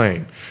me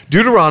explain.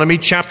 Deuteronomy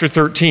chapter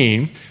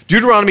 13.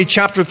 Deuteronomy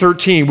chapter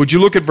 13. Would you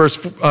look at verse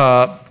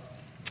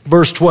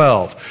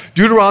 12?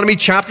 Deuteronomy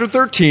chapter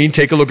 13.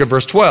 Take a look at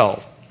verse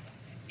 12.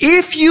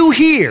 If you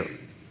hear,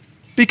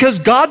 because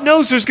God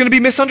knows there's going to be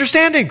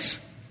misunderstandings.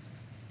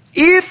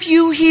 If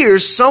you hear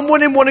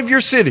someone in one of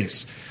your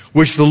cities,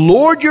 which the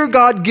Lord your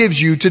God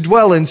gives you to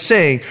dwell in,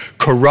 saying,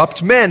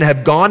 corrupt men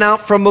have gone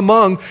out from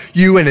among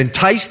you and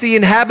enticed the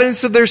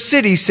inhabitants of their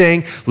city,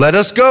 saying, let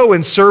us go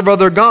and serve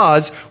other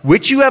gods,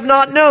 which you have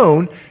not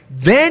known,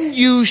 then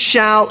you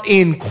shall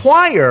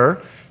inquire,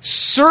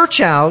 search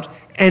out,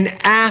 and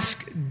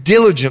ask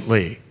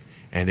diligently.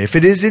 And if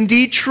it is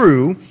indeed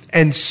true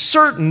and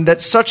certain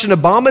that such an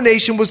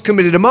abomination was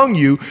committed among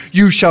you,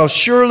 you shall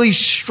surely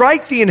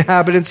strike the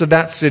inhabitants of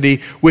that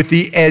city with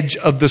the edge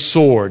of the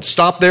sword.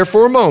 Stop there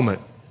for a moment.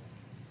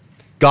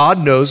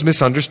 God knows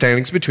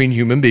misunderstandings between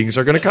human beings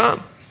are going to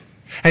come.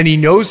 And he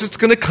knows it's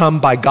going to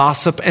come by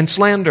gossip and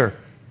slander.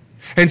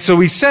 And so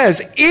he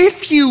says,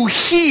 if you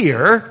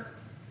hear,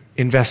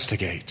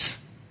 investigate.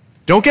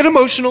 Don't get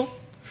emotional.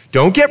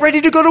 Don't get ready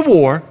to go to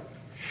war.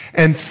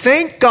 And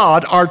thank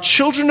God our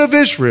children of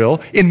Israel,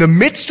 in the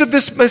midst of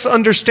this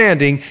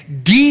misunderstanding,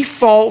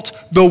 default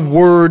the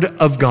word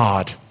of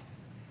God.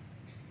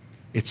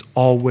 It's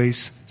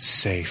always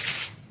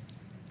safe.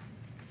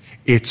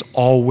 It's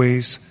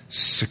always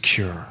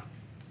secure.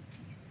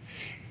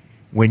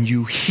 When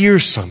you hear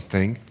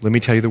something, let me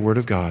tell you the word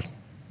of God.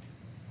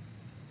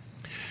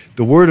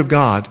 The word of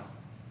God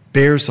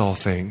bears all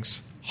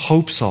things,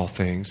 hopes all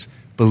things,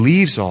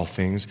 believes all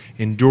things,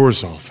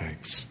 endures all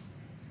things.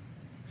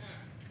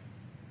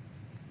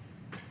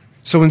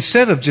 So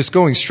instead of just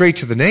going straight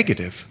to the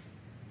negative,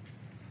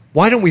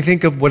 why don't we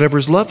think of whatever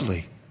is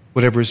lovely,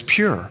 whatever is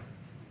pure,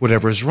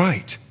 whatever is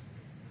right?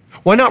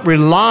 Why not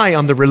rely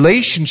on the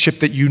relationship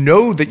that you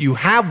know that you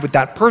have with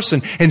that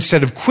person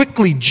instead of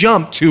quickly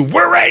jump to,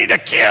 we're ready to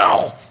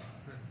kill?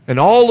 And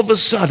all of a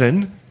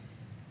sudden,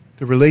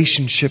 the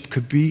relationship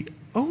could be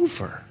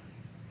over.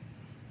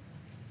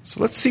 So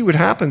let's see what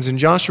happens in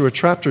Joshua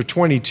chapter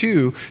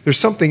 22. There's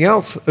something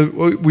else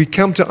we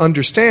come to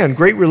understand.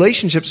 Great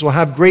relationships will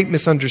have great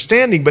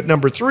misunderstanding, but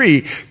number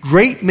 3,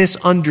 great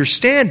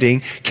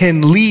misunderstanding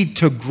can lead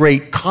to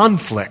great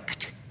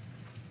conflict.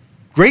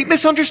 Great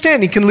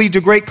misunderstanding can lead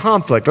to great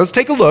conflict. Let's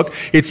take a look.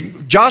 It's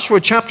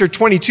Joshua chapter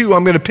 22.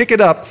 I'm going to pick it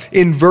up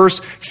in verse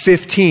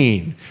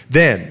 15.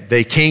 Then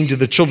they came to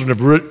the children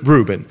of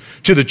Reuben,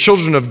 to the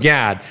children of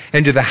Gad,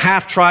 and to the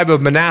half-tribe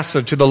of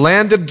Manasseh, to the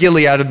land of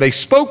Gilead, and they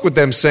spoke with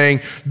them,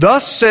 saying,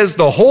 thus says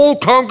the whole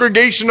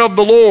congregation of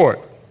the Lord.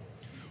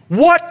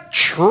 What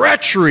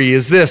treachery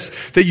is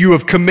this that you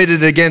have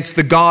committed against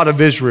the God of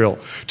Israel,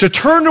 to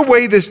turn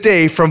away this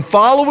day from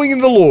following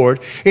the Lord,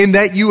 in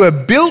that you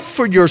have built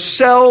for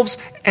yourselves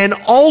an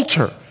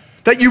altar,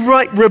 that you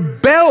might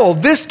rebel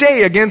this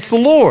day against the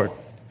Lord?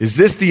 Is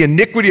this the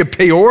iniquity of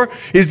Peor?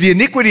 Is the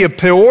iniquity of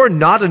Peor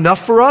not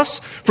enough for us,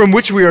 from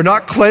which we are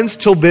not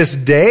cleansed till this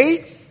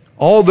day,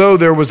 although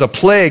there was a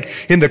plague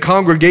in the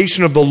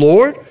congregation of the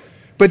Lord?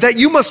 But that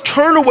you must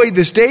turn away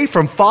this day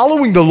from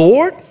following the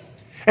Lord?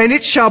 And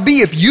it shall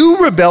be, if you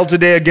rebel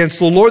today against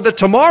the Lord, that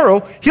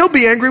tomorrow he'll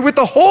be angry with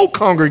the whole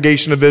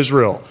congregation of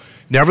Israel.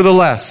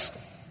 Nevertheless,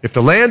 if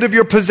the land of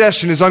your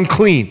possession is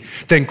unclean,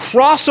 then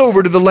cross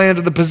over to the land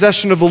of the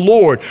possession of the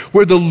Lord,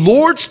 where the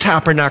Lord's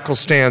tabernacle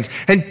stands,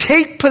 and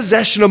take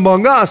possession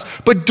among us.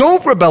 But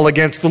don't rebel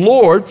against the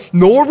Lord,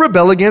 nor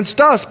rebel against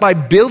us, by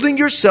building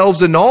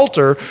yourselves an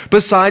altar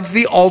besides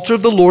the altar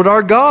of the Lord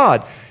our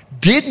God.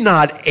 Did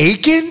not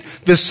Achan,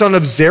 the son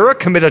of Zerah,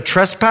 commit a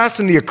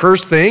trespass in the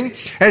accursed thing,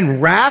 and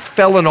wrath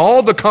fell on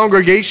all the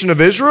congregation of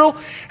Israel?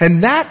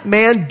 And that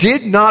man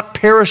did not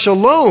perish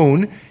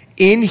alone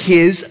in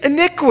his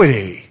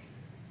iniquity.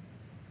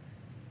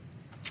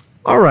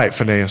 All right,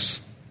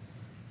 Phinehas.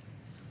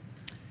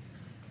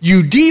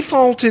 You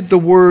defaulted the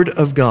word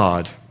of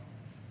God,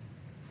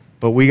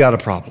 but we got a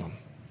problem.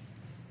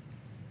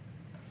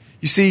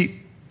 You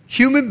see,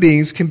 human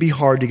beings can be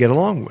hard to get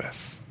along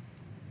with.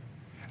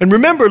 And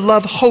remember,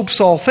 love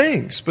hopes all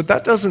things, but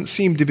that doesn't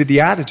seem to be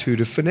the attitude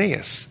of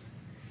Phinehas.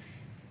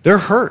 They're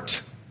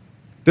hurt.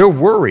 They're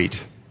worried.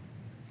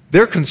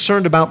 They're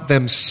concerned about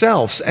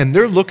themselves, and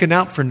they're looking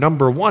out for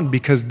number 1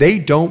 because they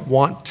don't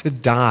want to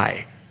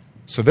die.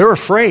 So they're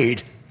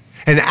afraid.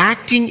 And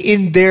acting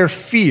in their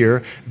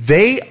fear,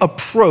 they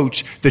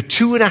approach the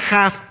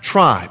 2.5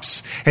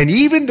 tribes. And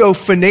even though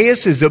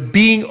Phinehas is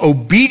being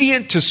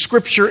obedient to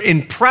Scripture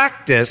in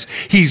practice,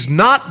 he's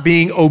not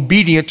being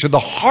obedient to the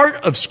heart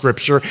of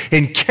Scripture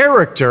in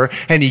character.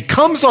 And he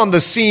comes on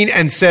the scene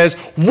and says,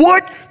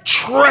 what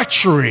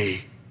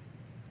treachery!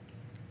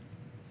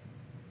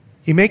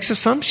 He makes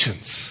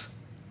assumptions.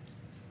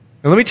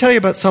 And let me tell you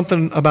about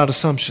something about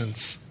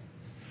assumptions.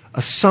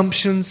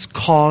 Assumptions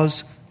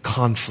cause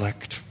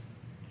conflict.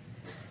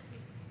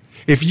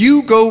 If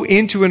you go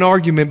into an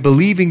argument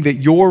believing that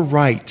you're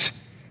right,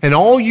 and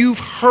all you've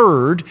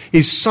heard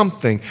is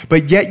something,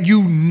 but yet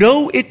you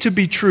know it to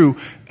be true,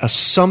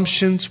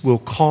 assumptions will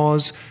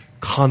cause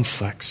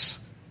conflicts.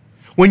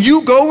 When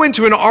you go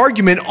into an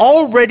argument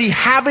already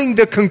having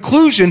the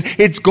conclusion,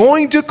 it's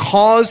going to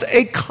cause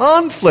a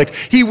conflict.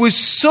 He was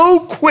so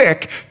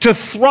quick to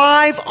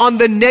thrive on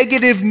the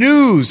negative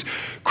news.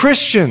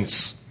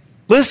 Christians,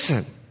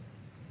 listen.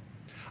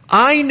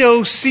 I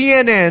know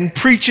CNN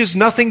preaches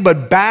nothing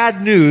but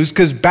bad news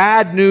because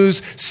bad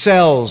news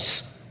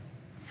sells.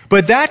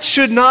 But that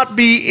should not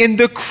be in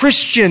the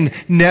Christian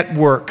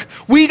network.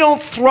 We don't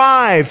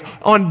thrive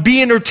on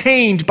being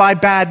entertained by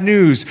bad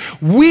news.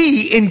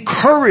 We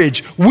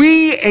encourage,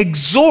 we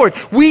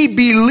exhort, we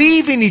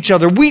believe in each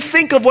other. We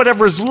think of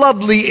whatever is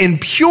lovely and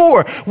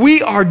pure.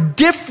 We are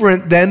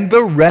different than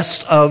the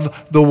rest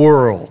of the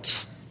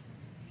world.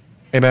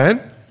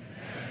 Amen?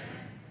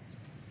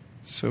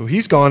 So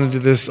he's gone into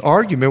this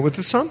argument with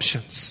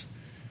assumptions.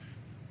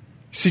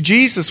 See,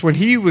 Jesus, when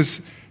he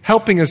was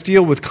helping us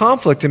deal with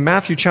conflict in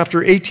Matthew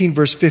chapter 18,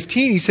 verse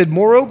 15. He said,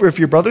 moreover, if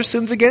your brother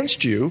sins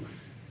against you,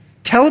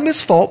 tell him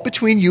his fault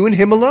between you and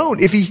him alone.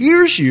 If he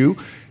hears you,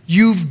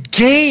 you've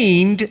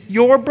gained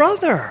your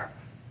brother.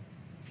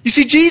 You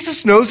see,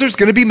 Jesus knows there's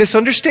going to be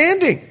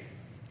misunderstanding.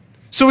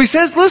 So he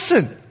says,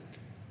 listen,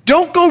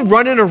 don't go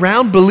running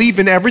around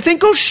believing everything.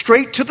 Go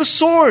straight to the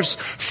source.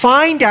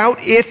 Find out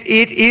if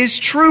it is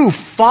true.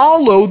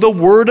 Follow the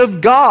word of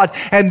God.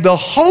 And the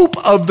hope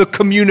of the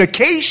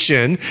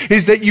communication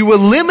is that you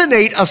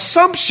eliminate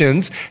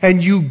assumptions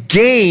and you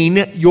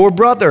gain your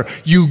brother.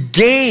 You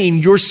gain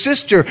your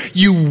sister.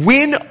 You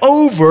win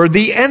over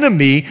the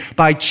enemy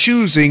by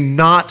choosing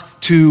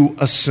not to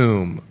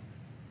assume.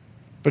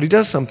 But he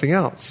does something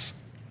else.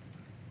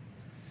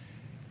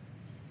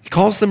 He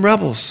calls them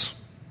rebels.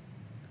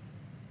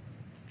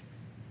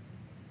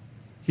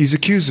 He's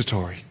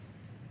accusatory.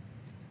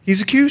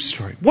 He's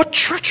accusatory. What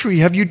treachery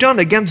have you done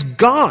against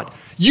God?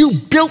 You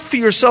built for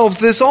yourselves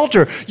this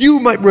altar. You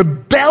might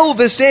rebel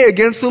this day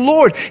against the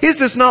Lord. Is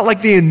this not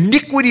like the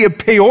iniquity of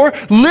Peor?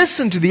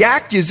 Listen to the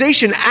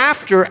accusation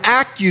after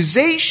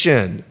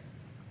accusation.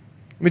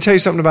 Let me tell you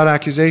something about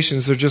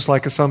accusations. They're just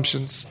like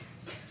assumptions.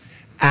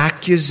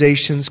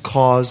 Accusations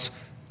cause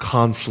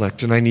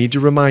conflict. And I need to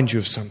remind you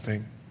of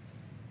something.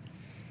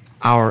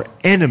 Our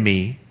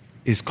enemy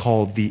is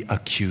called the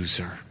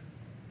accuser.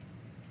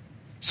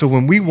 So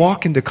when we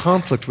walk into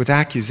conflict with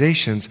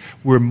accusations,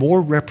 we're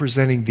more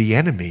representing the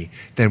enemy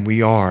than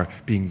we are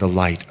being the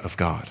light of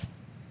God.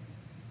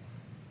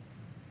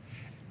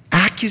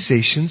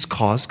 Accusations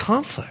cause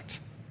conflict.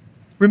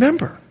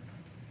 Remember,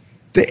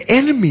 the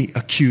enemy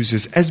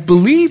accuses. As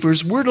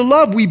believers, we're to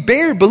love. We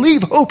bear,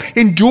 believe, hope,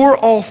 endure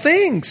all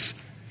things.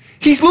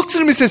 He looks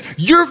at him and says,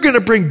 you're going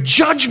to bring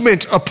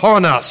judgment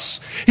upon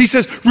us. He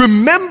says,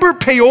 remember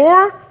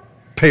Peor?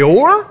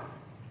 Peor?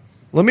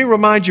 Let me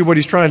remind you what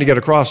he's trying to get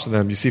across to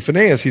them. You see,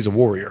 Phinehas, he's a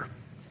warrior.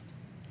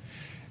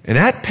 And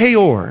at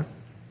Peor,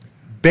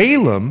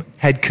 Balaam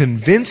had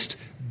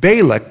convinced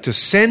Balak to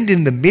send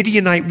in the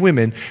Midianite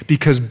women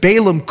because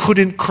Balaam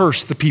couldn't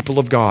curse the people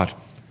of God.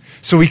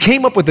 So he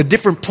came up with a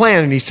different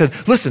plan and he said,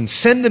 listen,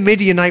 send the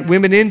Midianite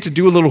women in to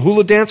do a little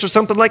hula dance or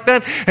something like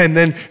that and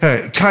then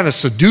kind of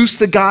seduce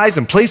the guys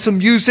and play some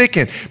music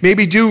and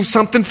maybe do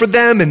something for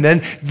them and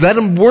then let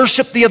them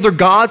worship the other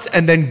gods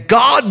and then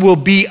God will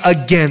be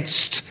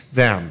against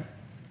them.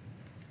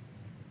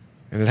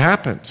 And it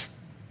happened.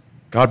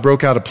 God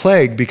broke out a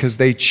plague because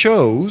they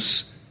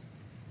chose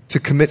to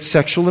commit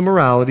sexual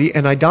immorality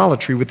and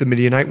idolatry with the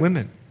Midianite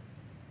women.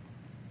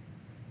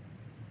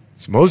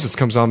 So Moses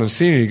comes on the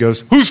scene and he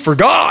goes, who's for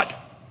God?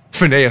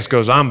 Phinehas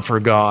goes, I'm for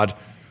God.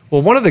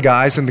 Well, one of the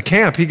guys in the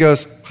camp, he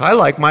goes, I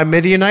like my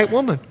Midianite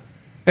woman.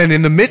 And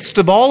in the midst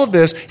of all of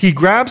this, he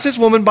grabs his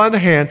woman by the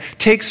hand,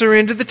 takes her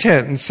into the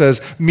tent and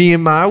says, me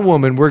and my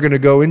woman, we're going to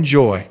go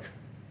enjoy.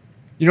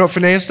 You know what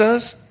Phinehas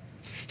does?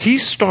 He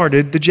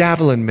started the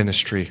javelin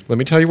ministry. Let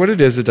me tell you what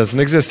it is. It doesn't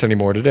exist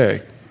anymore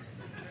today.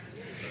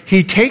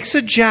 He takes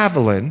a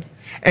javelin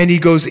and he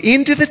goes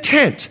into the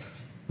tent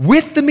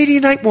with the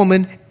Midianite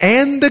woman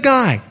and the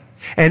guy.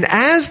 And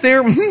as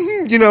they're,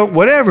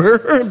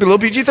 whatever, below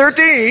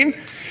PG-13,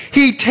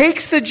 he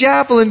takes the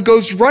javelin,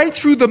 goes right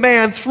through the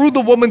man, through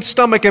the woman's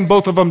stomach, and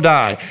both of them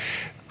die.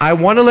 I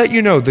want to let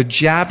you know the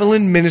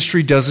javelin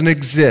ministry doesn't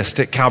exist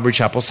at Calvary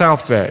Chapel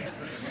South Bay.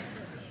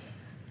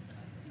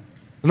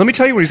 And let me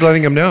tell you what he's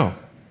letting them know.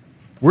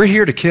 We're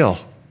here to kill.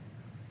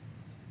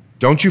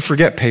 Don't you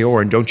forget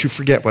Peor, and don't you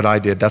forget what I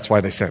did. That's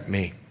why they sent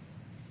me.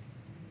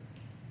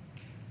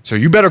 So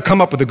you better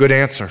come up with a good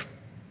answer.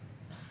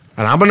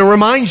 And I'm going to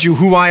remind you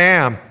who I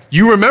am.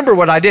 You remember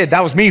what I did.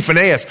 That was me,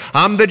 Phinehas.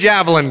 I'm the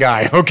javelin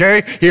guy,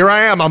 okay? Here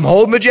I am. I'm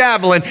holding the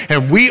javelin,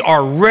 and we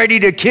are ready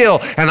to kill.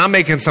 And I'm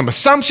making some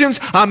assumptions.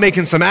 I'm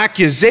making some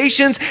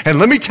accusations. And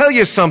let me tell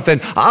you something.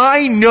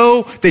 I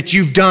know that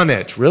you've done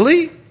it.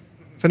 Really?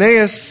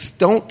 Phinehas,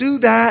 don't do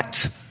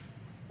that.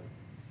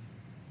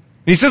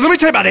 He says, let me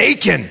tell you about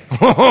Achan.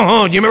 Do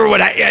you remember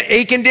what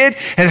Achan did?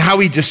 And how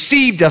he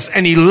deceived us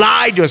and he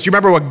lied to us. Do you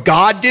remember what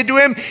God did to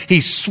him? He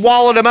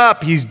swallowed him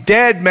up. He's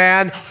dead,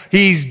 man.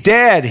 He's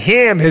dead.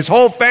 Him, his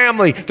whole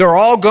family, they're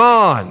all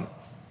gone.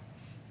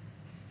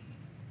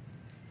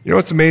 You know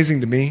what's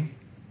amazing to me?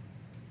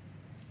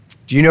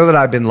 Do you know that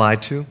I've been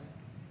lied to?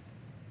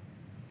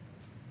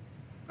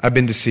 I've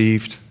been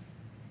deceived.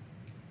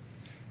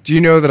 Do you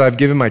know that I've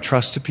given my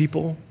trust to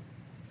people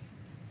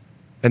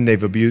and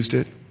they've abused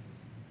it?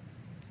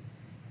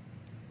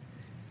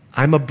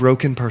 I'm a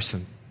broken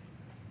person.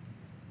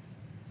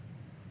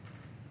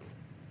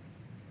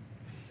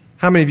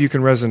 How many of you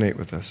can resonate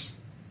with this?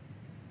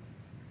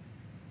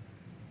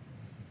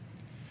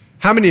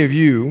 How many of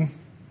you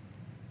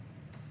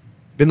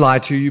been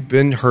lied to, you've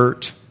been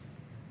hurt,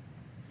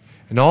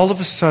 and all of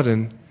a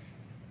sudden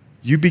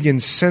you begin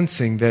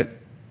sensing that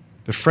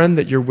the friend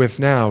that you're with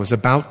now is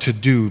about to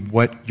do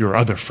what your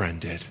other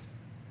friend did.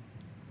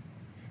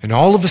 And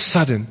all of a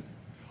sudden,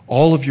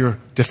 all of your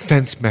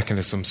defense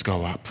mechanisms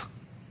go up.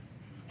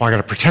 Well, I got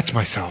to protect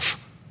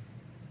myself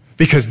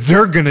because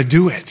they're going to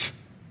do it.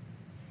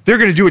 They're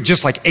going to do it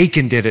just like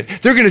Achan did it.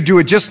 They're going to do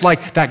it just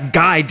like that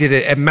guy did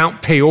it at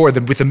Mount Peor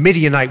with the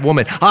Midianite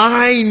woman.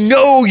 I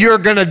know you're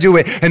going to do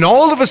it. And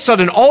all of a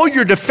sudden, all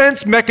your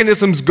defense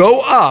mechanisms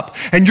go up,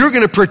 and you're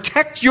going to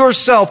protect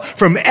yourself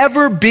from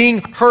ever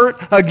being hurt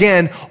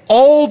again.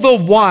 All the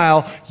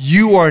while,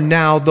 you are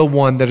now the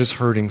one that is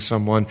hurting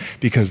someone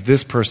because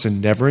this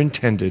person never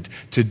intended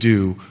to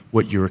do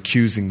what you're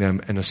accusing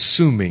them and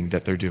assuming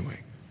that they're doing.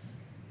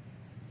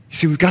 You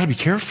see, we've got to be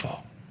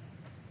careful.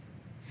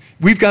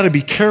 We've got to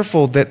be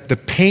careful that the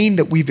pain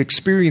that we've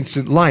experienced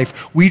in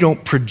life, we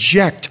don't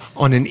project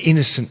on an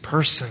innocent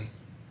person.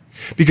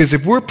 Because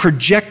if we're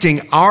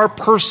projecting our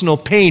personal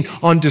pain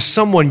onto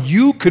someone,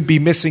 you could be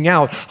missing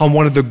out on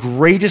one of the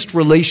greatest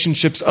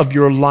relationships of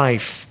your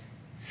life.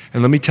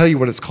 And let me tell you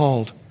what it's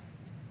called.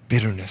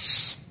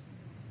 Bitterness.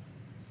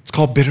 It's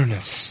called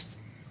bitterness.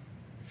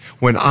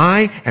 When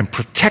I am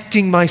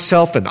protecting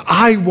myself and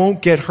I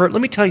won't get hurt,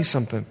 let me tell you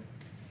something.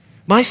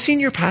 My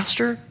senior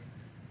pastor,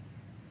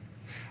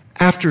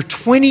 after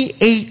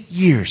 28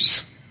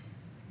 years,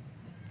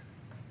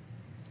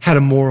 had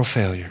a moral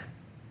failure.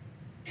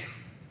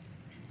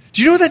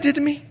 Do you know what that did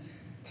to me?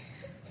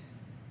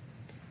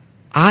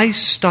 I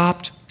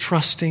stopped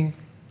trusting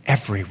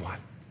everyone.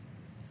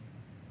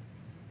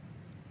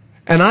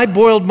 And I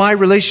boiled my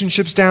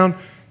relationships down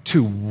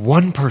to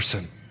one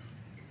person.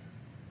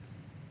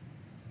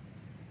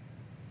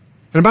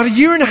 And about a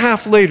year and a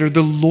half later,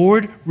 the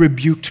Lord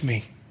rebuked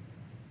me.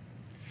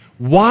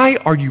 Why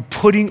are you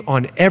putting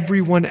on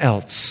everyone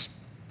else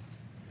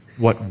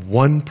what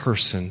one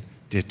person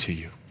did to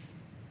you?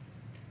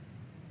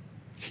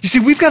 You see,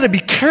 we've got to be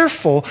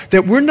careful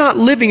that we're not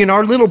living in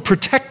our little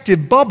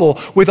protective bubble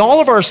with all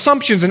of our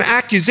assumptions and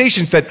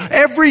accusations that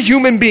every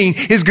human being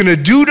is going to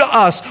do to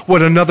us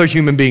what another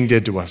human being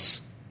did to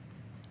us.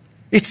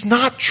 It's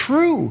not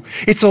true.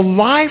 It's a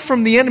lie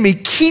from the enemy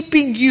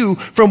keeping you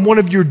from one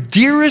of your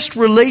dearest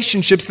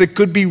relationships that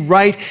could be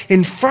right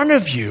in front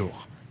of you.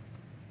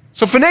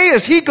 So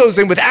Phinehas, he goes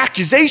in with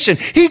accusation.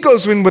 He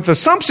goes in with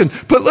assumption.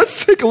 But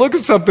let's take a look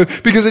at something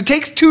because it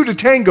takes two to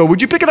tango.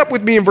 Would you pick it up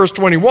with me in verse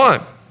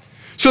 21?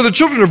 So the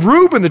children of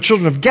Reuben, the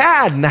children of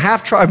Gad, and the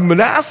half-tribe of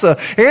Manasseh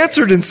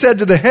answered and said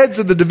to the heads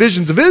of the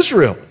divisions of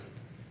Israel,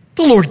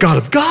 the Lord God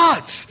of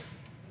gods,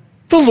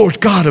 the Lord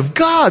God of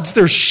gods.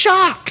 They're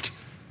shocked.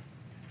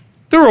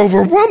 They're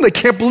overwhelmed. They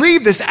can't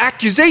believe this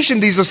accusation,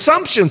 these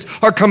assumptions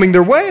are coming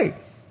their way.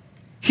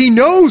 He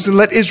knows, and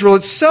let Israel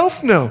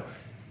itself know.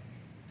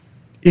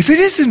 If it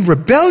is in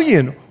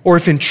rebellion or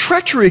if in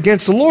treachery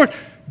against the Lord,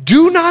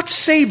 do not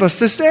save us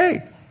this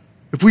day.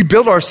 If we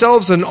build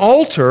ourselves an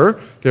altar,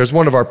 there's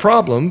one of our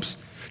problems,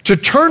 to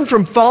turn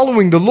from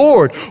following the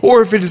Lord,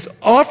 or if it is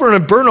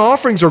offering burnt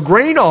offerings or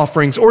grain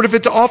offerings, or if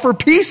it's to offer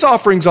peace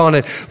offerings on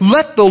it,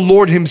 let the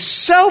Lord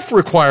himself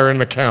require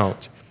an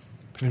account.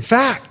 But in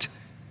fact,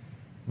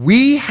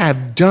 we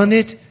have done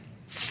it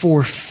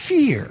for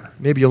fear.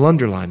 Maybe you'll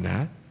underline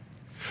that.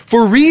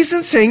 For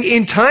reason saying,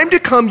 in time to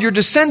come, your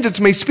descendants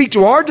may speak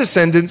to our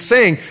descendants,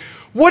 saying,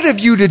 what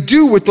have you to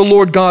do with the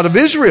Lord God of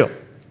Israel?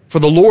 For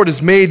the Lord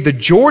has made the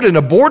Jordan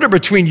a border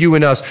between you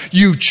and us,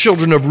 you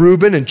children of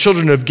Reuben and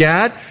children of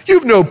Gad. You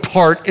have no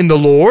part in the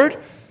Lord.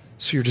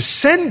 So your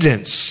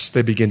descendants,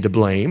 they begin to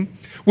blame,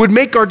 would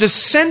make our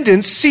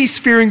descendants cease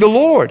fearing the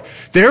Lord.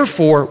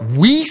 Therefore,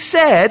 we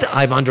said,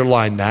 I've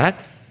underlined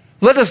that,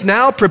 let us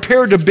now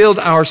prepare to build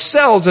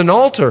ourselves an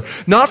altar,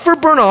 not for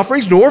burnt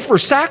offerings nor for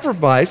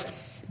sacrifice,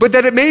 but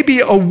that it may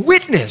be a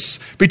witness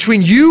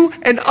between you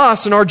and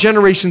us and our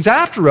generations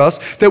after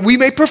us, that we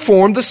may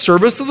perform the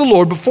service of the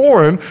Lord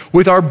before him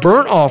with our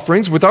burnt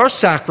offerings, with our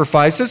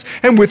sacrifices,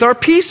 and with our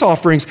peace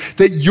offerings,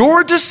 that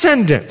your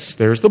descendants,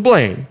 there's the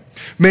blame,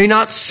 may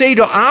not say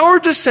to our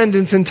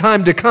descendants in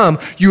time to come,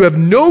 you have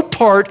no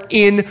part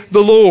in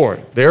the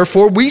Lord.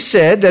 Therefore, we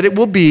said that it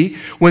will be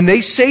when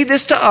they say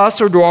this to us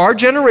or to our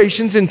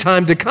generations in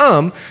time to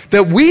come,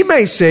 that we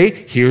may say,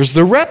 here's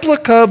the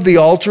replica of the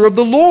altar of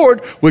the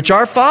Lord, which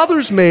our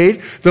fathers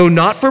made, though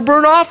not for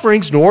burnt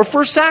offerings nor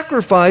for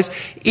sacrifice.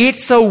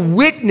 It's a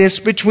witness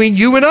between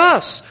you and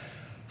us.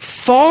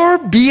 Far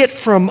be it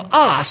from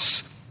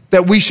us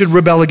that we should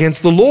rebel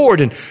against the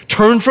Lord and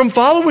turn from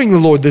following the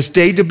Lord this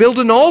day to build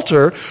an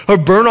altar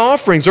of burnt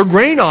offerings or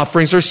grain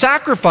offerings or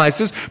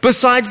sacrifices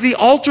besides the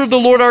altar of the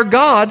Lord our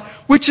God,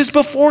 which is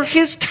before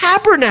his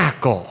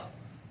tabernacle.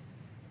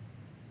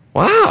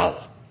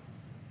 Wow.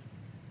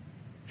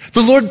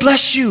 The Lord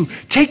bless you.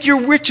 Take your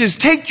riches,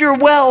 take your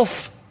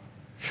wealth.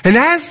 And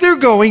as they're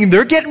going,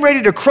 they're getting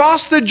ready to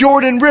cross the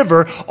Jordan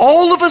River,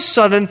 all of a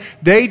sudden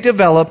they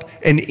develop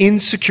an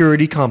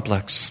insecurity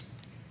complex.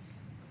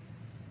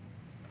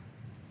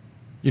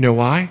 You know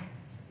why?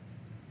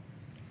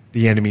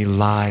 The enemy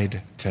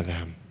lied to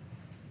them.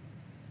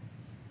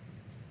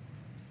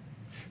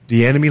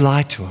 The enemy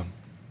lied to them.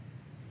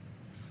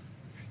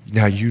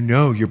 Now you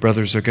know your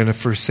brothers are going to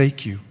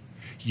forsake you.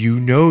 You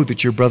know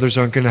that your brothers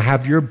aren't going to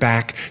have your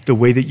back the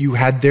way that you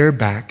had their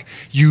back.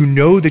 You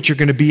know that you're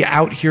going to be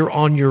out here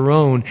on your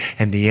own.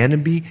 And the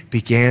enemy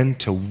began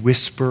to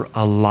whisper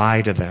a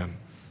lie to them.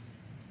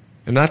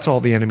 And that's all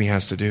the enemy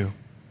has to do.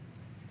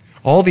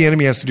 All the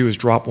enemy has to do is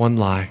drop one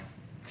lie.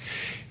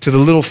 To the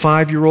little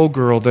 5-year-old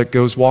girl that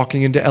goes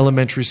walking into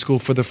elementary school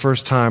for the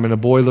first time, and a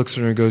boy looks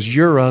at her and goes,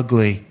 "You're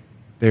ugly."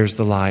 There's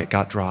the lie. It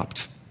got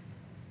dropped.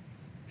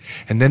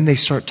 And then they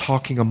start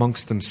talking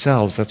amongst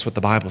themselves. That's what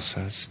the Bible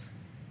says.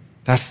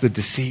 That's the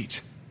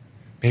deceit.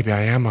 Maybe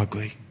I am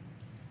ugly.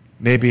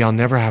 Maybe I'll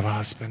never have a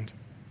husband.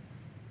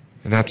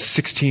 And that's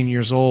 16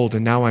 years old,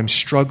 and now I'm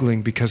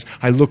struggling because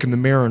I look in the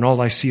mirror and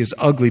all I see is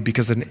ugly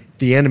because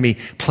the enemy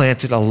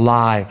planted a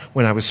lie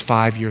when I was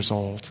 5 years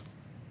old.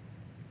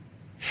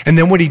 And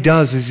then what he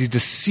does is he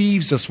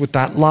deceives us with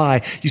that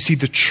lie. You see,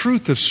 the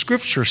truth of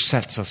Scripture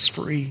sets us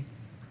free.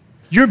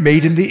 You're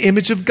made in the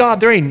image of God.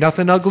 There ain't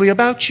nothing ugly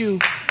about you.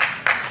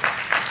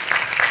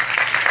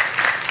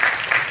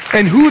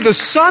 And who the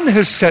Son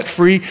has set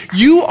free,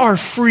 you are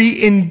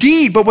free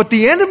indeed. But what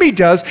the enemy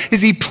does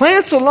is he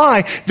plants a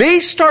lie. They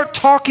start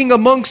talking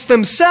amongst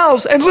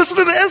themselves. And listen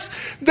to this.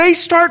 They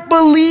start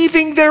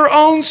believing their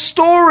own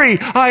story.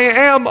 I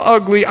am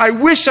ugly. I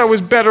wish I was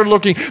better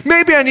looking.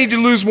 Maybe I need to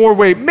lose more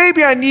weight.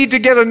 Maybe I need to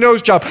get a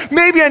nose job.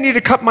 Maybe I need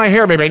to cut my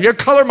hair. Maybe I need to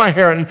color my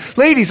hair. And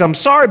ladies, I'm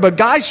sorry, but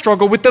guys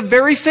struggle with the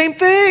very same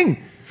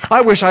thing.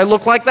 I wish I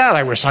looked like that.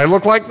 I wish I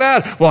looked like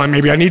that. Well,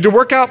 maybe I need to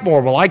work out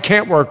more. Well, I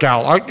can't work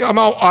out.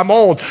 I'm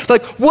old.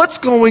 Like, what's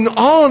going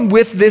on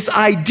with this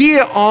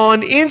idea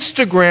on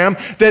Instagram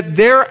that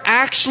they're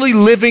actually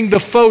living the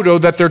photo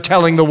that they're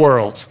telling the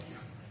world?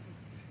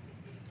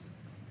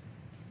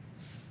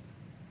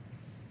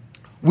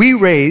 We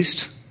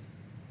raised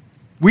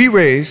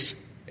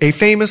a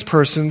famous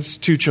person's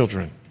 2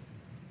 children.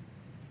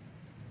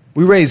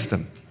 We raised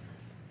them.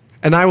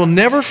 And I will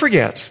never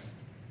forget,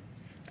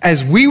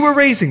 as we were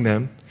raising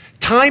them,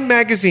 Time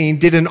magazine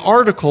did an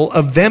article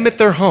of them at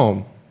their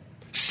home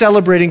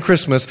celebrating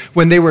Christmas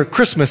when they were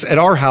Christmas at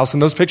our house,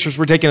 and those pictures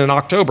were taken in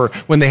October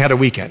when they had a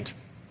weekend.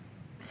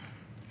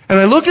 And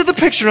I looked at the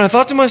picture and I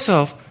thought to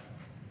myself,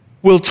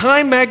 will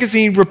Time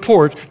magazine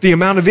report the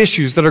amount of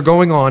issues that are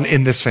going on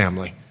in this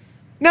family?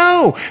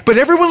 No, but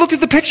everyone looked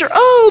at the picture.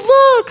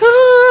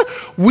 Oh,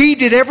 look, we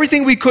did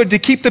everything we could to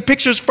keep the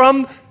pictures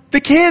from the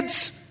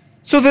kids,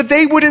 so that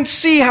they wouldn't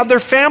see how their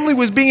family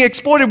was being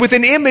exploited with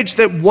an image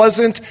that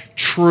wasn't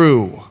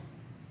true.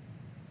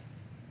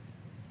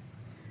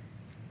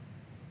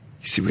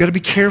 You see, we got to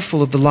be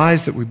careful of the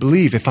lies that we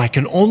believe. If I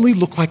can only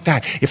look like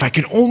that, if I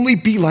can only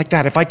be like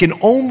that, if I can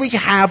only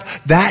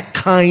have that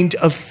kind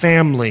of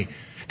family.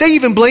 They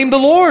even blame the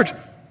Lord.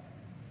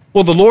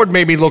 Well, the Lord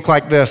made me look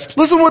like this.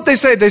 Listen to what they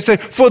say. They say,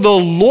 for the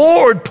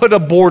Lord put a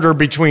border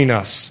between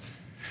us.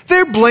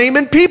 They're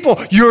blaming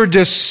people. Your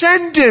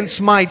descendants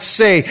might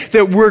say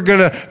that we're going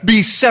to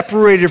be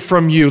separated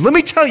from you. Let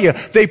me tell you,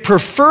 they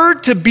prefer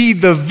to be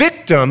the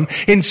victim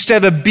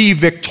instead of be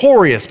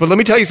victorious. But let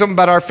me tell you something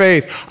about our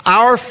faith.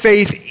 Our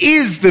faith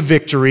is the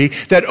victory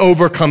that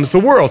overcomes the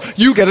world.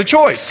 You get a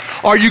choice.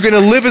 Are you going to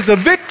live as a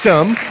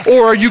victim,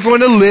 or are you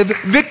going to live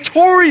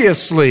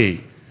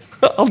victoriously?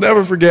 I'll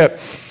never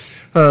forget.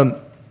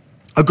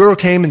 A girl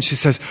came and she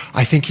says,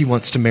 I think he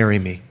wants to marry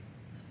me.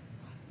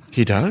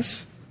 He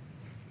does?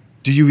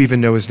 Do you even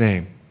know his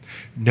name?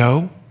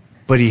 No,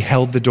 but he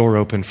held the door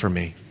open for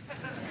me.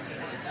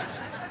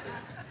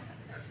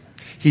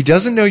 He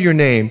doesn't know your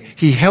name.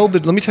 He held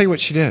it. Let me tell you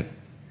what she did.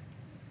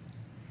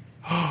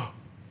 Oh,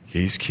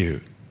 he's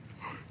cute.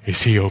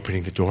 Is he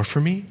opening the door for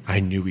me?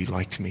 I knew he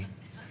liked me.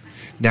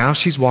 Now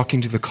she's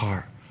walking to the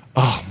car.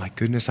 Oh my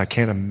goodness, I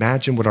can't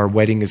imagine what our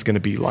wedding is going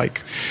to be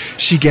like.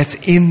 She gets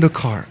in the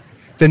car.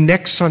 The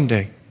next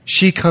Sunday,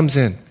 she comes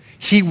in.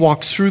 He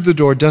walks through the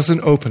door,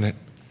 doesn't open it.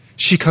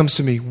 She comes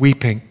to me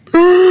weeping.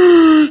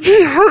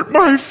 He hurt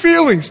my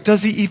feelings.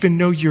 Does he even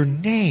know your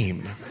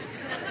name?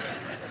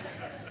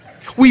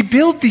 We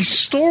build these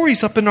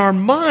stories up in our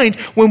mind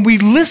when we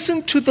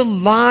listen to the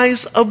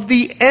lies of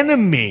the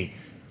enemy.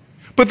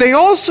 But they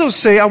also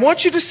say, I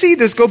want you to see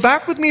this. Go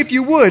back with me if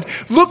you would.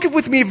 Look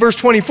with me at verse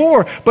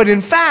 24. But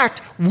in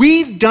fact,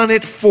 we've done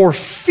it for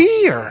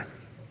fear.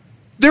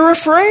 They're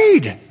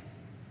afraid.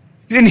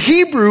 In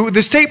Hebrew,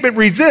 the statement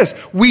reads this: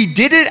 we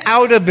did it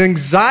out of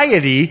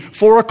anxiety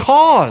for a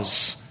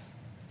cause.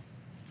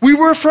 We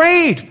were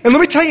afraid. And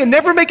let me tell you,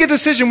 never make a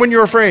decision when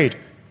you're afraid.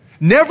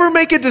 Never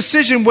make a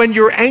decision when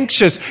you're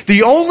anxious.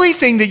 The only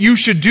thing that you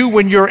should do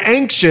when you're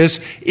anxious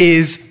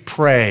is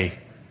pray.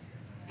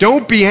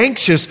 Don't be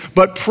anxious,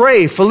 but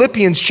pray.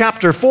 Philippians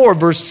chapter 4,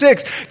 verse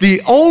 6.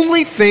 The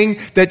only thing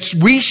that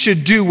we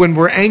should do when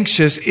we're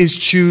anxious is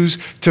choose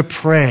to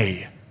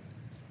pray.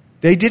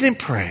 They didn't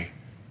pray.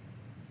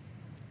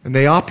 And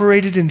they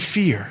operated in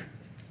fear.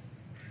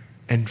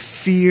 And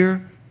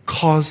fear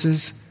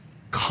causes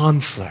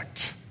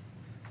conflict.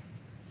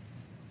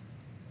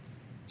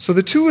 So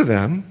the two of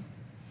them,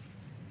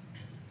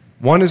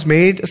 one has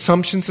made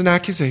assumptions and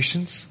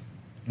accusations.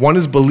 One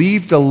has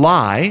believed a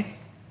lie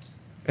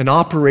and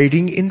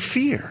operating in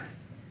fear.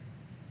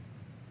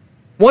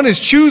 One is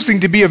choosing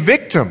to be a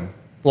victim.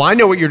 Well, I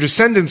know what your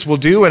descendants will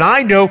do, and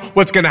I know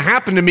what's going to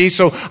happen to me,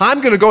 so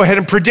I'm going to go ahead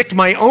and predict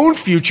my own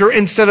future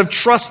instead of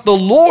trust the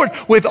Lord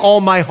with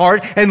all my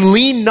heart and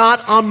lean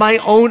not on my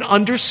own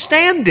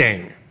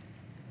understanding.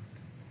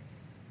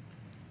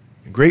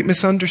 Great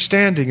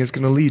misunderstanding is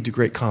going to lead to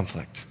great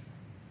conflict.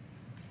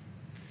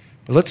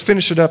 But let's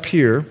finish it up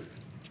here.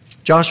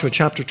 Joshua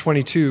chapter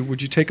 22,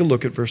 would you take a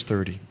look at verse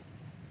 30?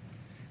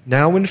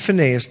 Now when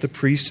Phinehas the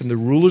priest and the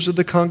rulers of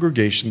the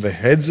congregation, the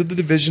heads of the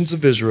divisions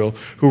of Israel,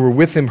 who were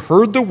with him,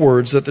 heard the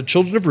words that the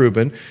children of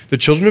Reuben, the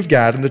children of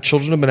Gad, and the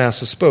children of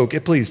Manasseh spoke,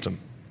 it pleased him.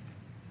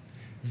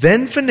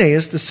 Then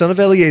Phinehas, the son of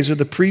Eleazar,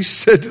 the priest,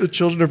 said to the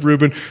children of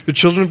Reuben, the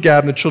children of Gad,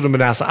 and the children of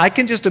Manasseh. I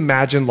can just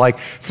imagine like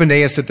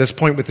Phinehas at this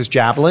point with his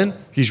javelin.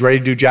 He's ready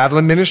to do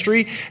javelin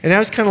ministry. And now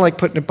he's kind of like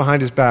putting it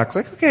behind his back.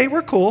 Like, okay,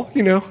 we're cool,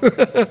 you know.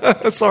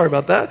 Sorry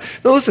about that.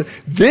 Now listen,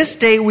 this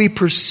day we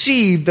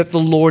perceive that the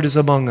Lord is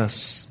among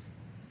us.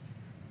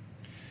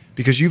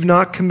 Because you've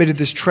not committed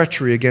this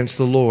treachery against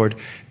the Lord,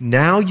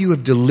 now you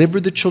have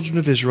delivered the children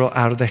of Israel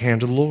out of the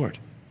hand of the Lord.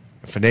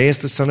 Phinehas,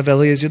 the son of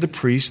Eleazar the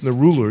priest, and the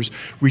rulers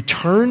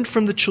returned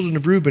from the children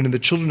of Reuben and the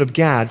children of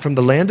Gad from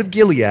the land of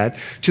Gilead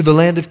to the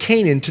land of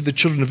Canaan to the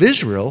children of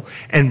Israel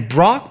and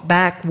brought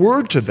back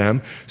word to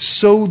them.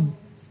 So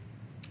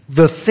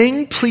the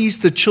thing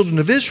pleased the children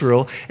of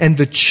Israel, and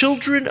the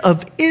children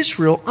of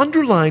Israel,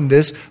 underline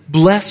this,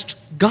 blessed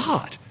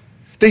God.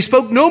 They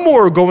spoke no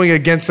more of going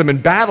against them in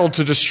battle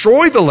to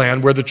destroy the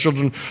land where the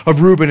children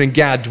of Reuben and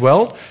Gad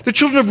dwelt. The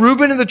children of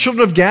Reuben and the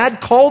children of Gad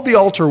called the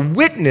altar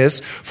witness,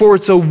 for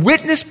it's a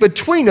witness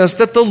between us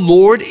that the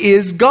Lord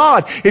is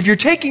God. If you're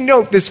taking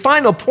note, this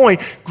final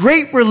point,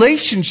 great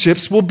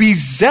relationships will be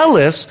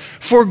zealous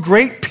for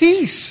great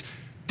peace,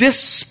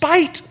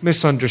 despite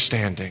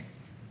misunderstanding.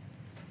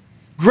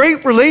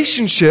 Great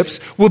relationships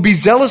will be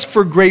zealous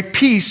for great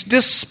peace,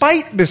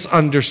 despite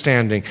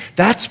misunderstanding.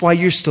 That's why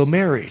you're still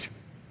married.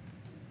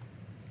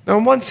 Now,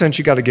 in one sense,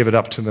 you got to give it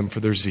up to them for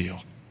their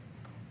zeal.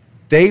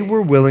 They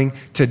were willing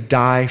to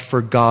die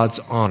for God's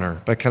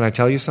honor. But can I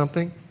tell you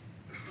something?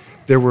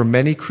 There were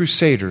many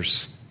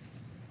crusaders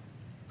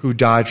who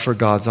died for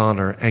God's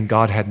honor, and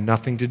God had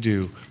nothing to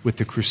do with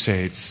the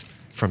crusades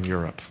from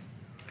Europe.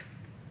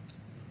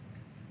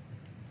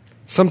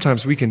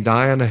 Sometimes we can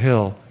die on a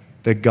hill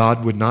that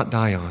God would not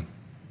die on.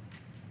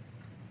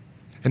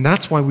 And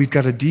that's why we've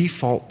got to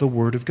default the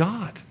Word of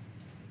God.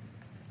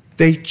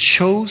 They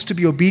chose to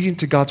be obedient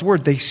to God's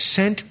word. They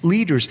sent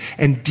leaders,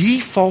 and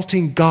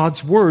defaulting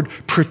God's word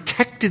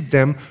protected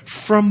them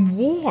from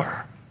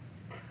war.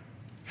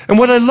 And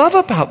what I love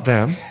about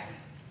them,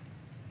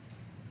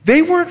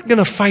 they weren't going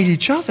to fight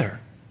each other.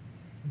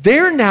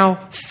 They're now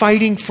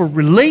fighting for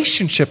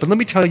relationship. And let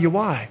me tell you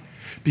why.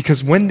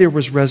 Because when there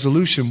was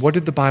resolution, what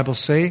did the Bible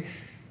say?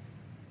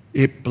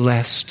 It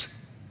blessed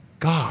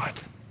God.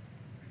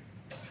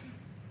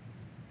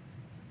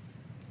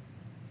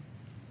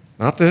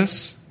 Not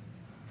this.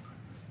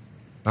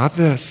 Not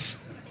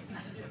this.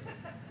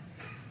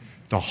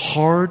 The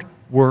hard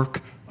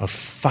work of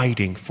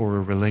fighting for a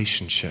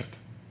relationship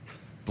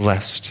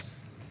blessed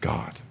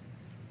God.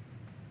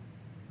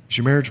 Is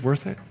your marriage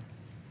worth it?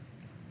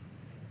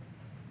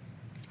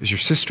 Is your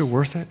sister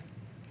worth it?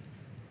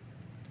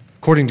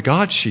 According to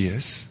God, she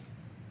is.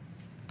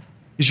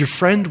 Is your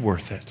friend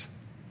worth it?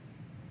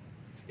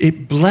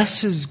 It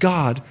blesses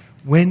God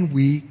when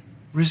we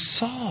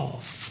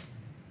resolve.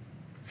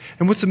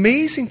 And what's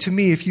amazing to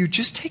me, if you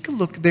just take a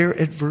look there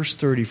at verse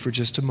 30 for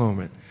just a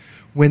moment,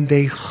 when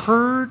they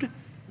heard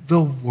the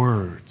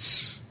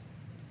words,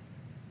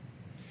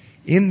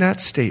 in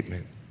that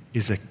statement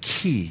is a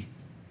key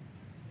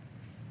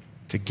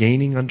to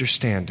gaining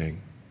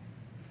understanding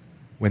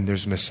when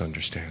there's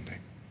misunderstanding.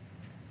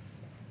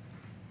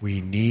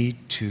 We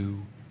need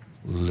to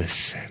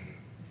listen.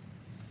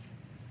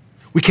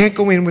 We can't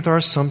go in with our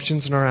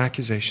assumptions and our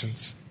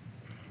accusations.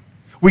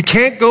 We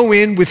can't go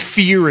in with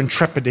fear and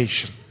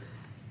trepidation.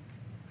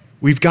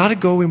 We've got to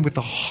go in with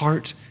a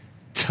heart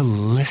to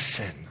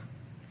listen.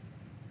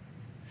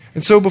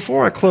 And so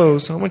before I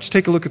close, I want you to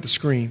take a look at the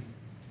screen.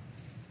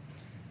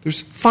 There's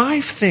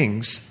 5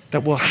 things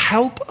that will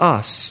help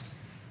us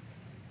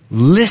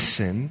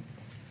listen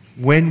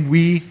when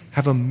we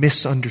have a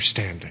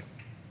misunderstanding.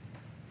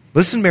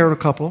 Listen, marital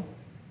couple.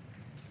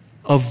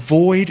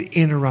 Avoid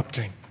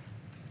interrupting.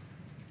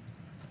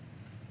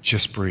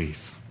 Just breathe.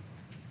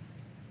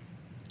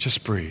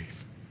 Just breathe.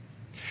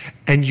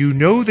 And you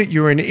know that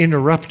you're an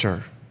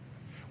interrupter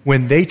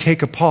when they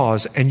take a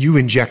pause and you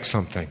inject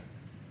something.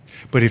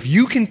 But if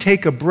you can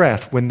take a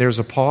breath when there's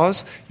a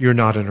pause, you're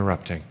not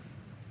interrupting.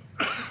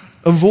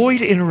 Avoid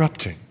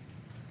interrupting.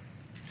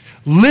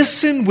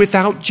 Listen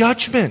without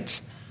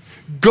judgment.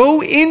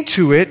 Go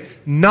into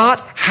it not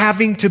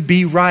having to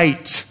be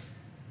right.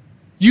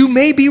 You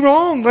may be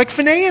wrong, like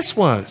Phinehas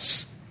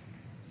was.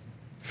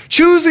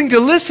 Choosing to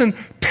listen,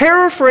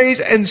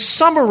 paraphrase, and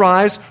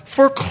summarize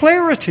for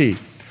clarity.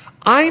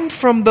 I'm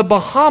from the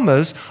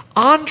Bahamas.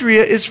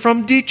 Andrea is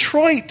from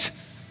Detroit.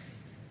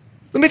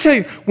 Let me tell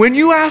you, when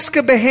you ask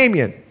a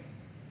Bahamian,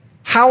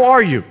 how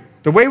are you?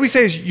 The way we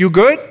say is, you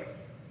good?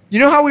 You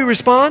know how we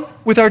respond?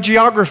 With our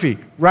geography,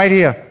 right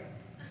here.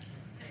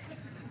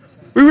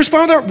 We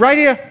respond with our,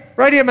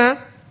 right here, man.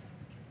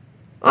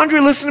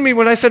 Andrea, listen to me.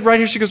 When I said right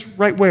here, she goes,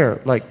 right where?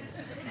 Like,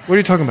 what are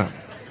you talking about?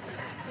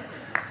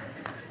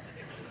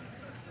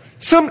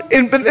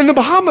 In the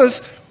Bahamas,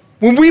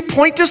 when we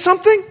point to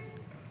something,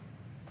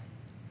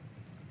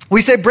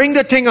 we say, bring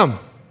the tingum.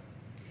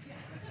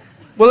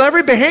 Well,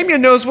 every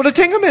Bahamian knows what a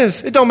tingum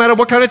is. It don't matter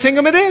what kind of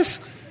tingum it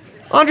is.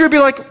 Andre would be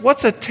like,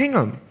 what's a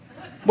tingum?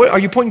 What, are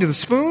you pointing to the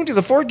spoon, to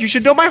the fork? You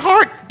should know my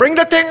heart. Bring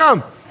the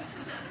tingum.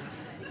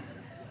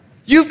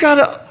 You've got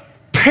to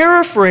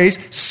paraphrase,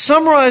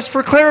 summarize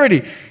for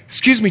clarity.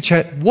 Excuse me,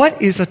 Chet,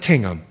 what is a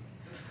tingum?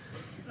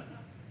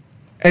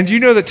 And do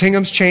you know that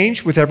tingums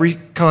change with every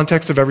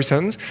context of every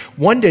sentence?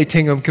 One day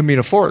tingum can mean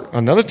a fork.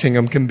 Another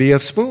tingum can be a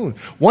spoon.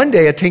 One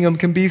day a tingum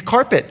can be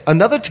carpet.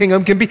 Another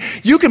tingum can be, a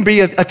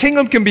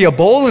tingum can be a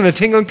bowl, and a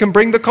tingum can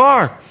bring the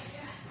car.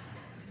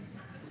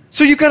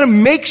 So you've got to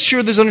make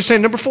sure there's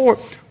understanding. Number 4,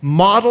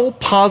 model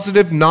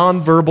positive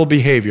nonverbal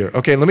behavior.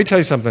 Okay, let me tell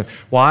you something.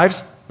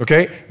 Wives,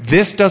 okay,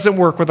 this doesn't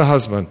work with a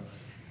husband.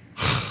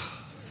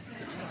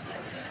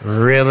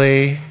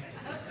 Really?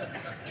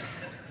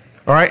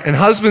 All right, and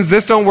husbands,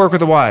 this don't work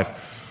with a wife.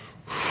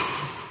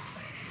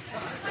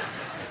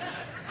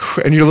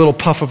 And your little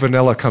puff of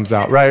vanilla comes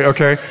out, right?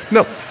 Okay?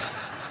 No,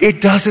 it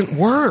doesn't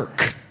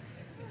work.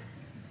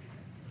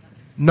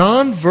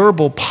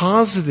 Nonverbal,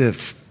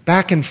 positive,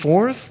 back and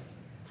forth,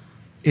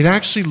 it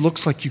actually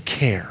looks like you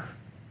care,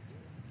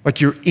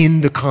 like you're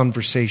in the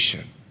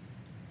conversation.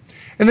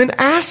 And then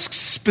ask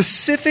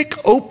specific,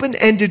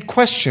 open-ended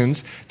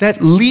questions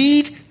that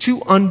lead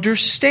to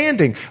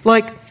understanding,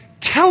 like,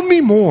 tell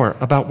me more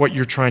about what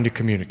you're trying to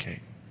communicate.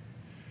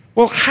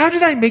 Well, how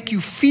did I make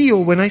you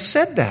feel when I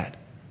said that?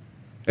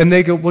 And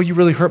they go, well, you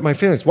really hurt my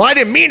feelings. Well, I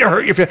didn't mean to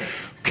hurt your feelings.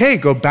 Okay,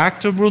 go back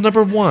to rule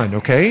number 1,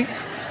 okay?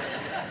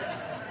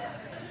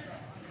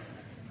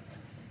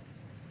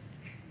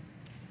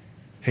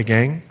 Hey,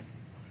 gang,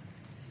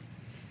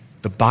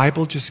 the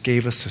Bible just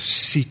gave us a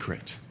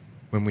secret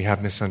when we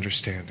have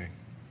misunderstanding.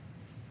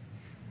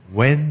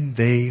 When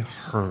they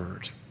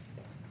heard.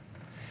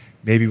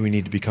 Maybe we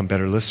need to become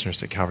better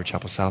listeners at Calvary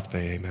Chapel South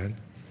Bay. Amen.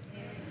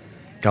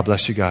 God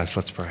bless you guys.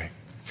 Let's pray.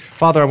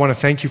 Father, I want to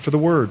thank you for the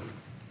word.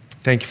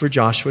 Thank you for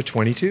Joshua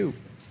 22.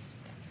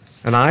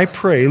 And I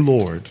pray,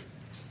 Lord,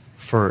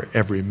 for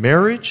every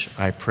marriage.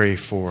 I pray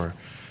for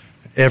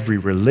every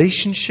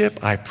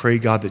relationship. I pray,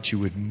 God, that you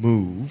would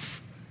move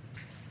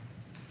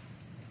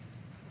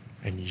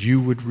and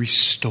you would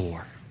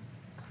restore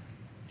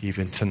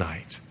even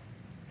tonight.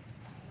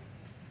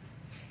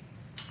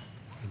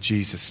 In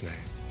Jesus' name.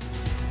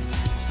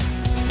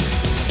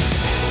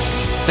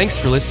 Thanks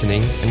for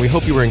listening, and we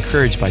hope you were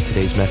encouraged by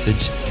today's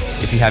message.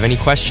 If you have any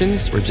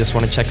questions or just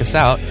want to check us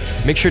out,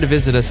 make sure to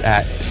visit us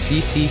at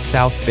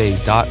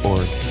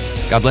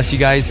ccsouthbay.org. God bless you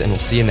guys, and we'll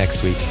see you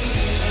next week.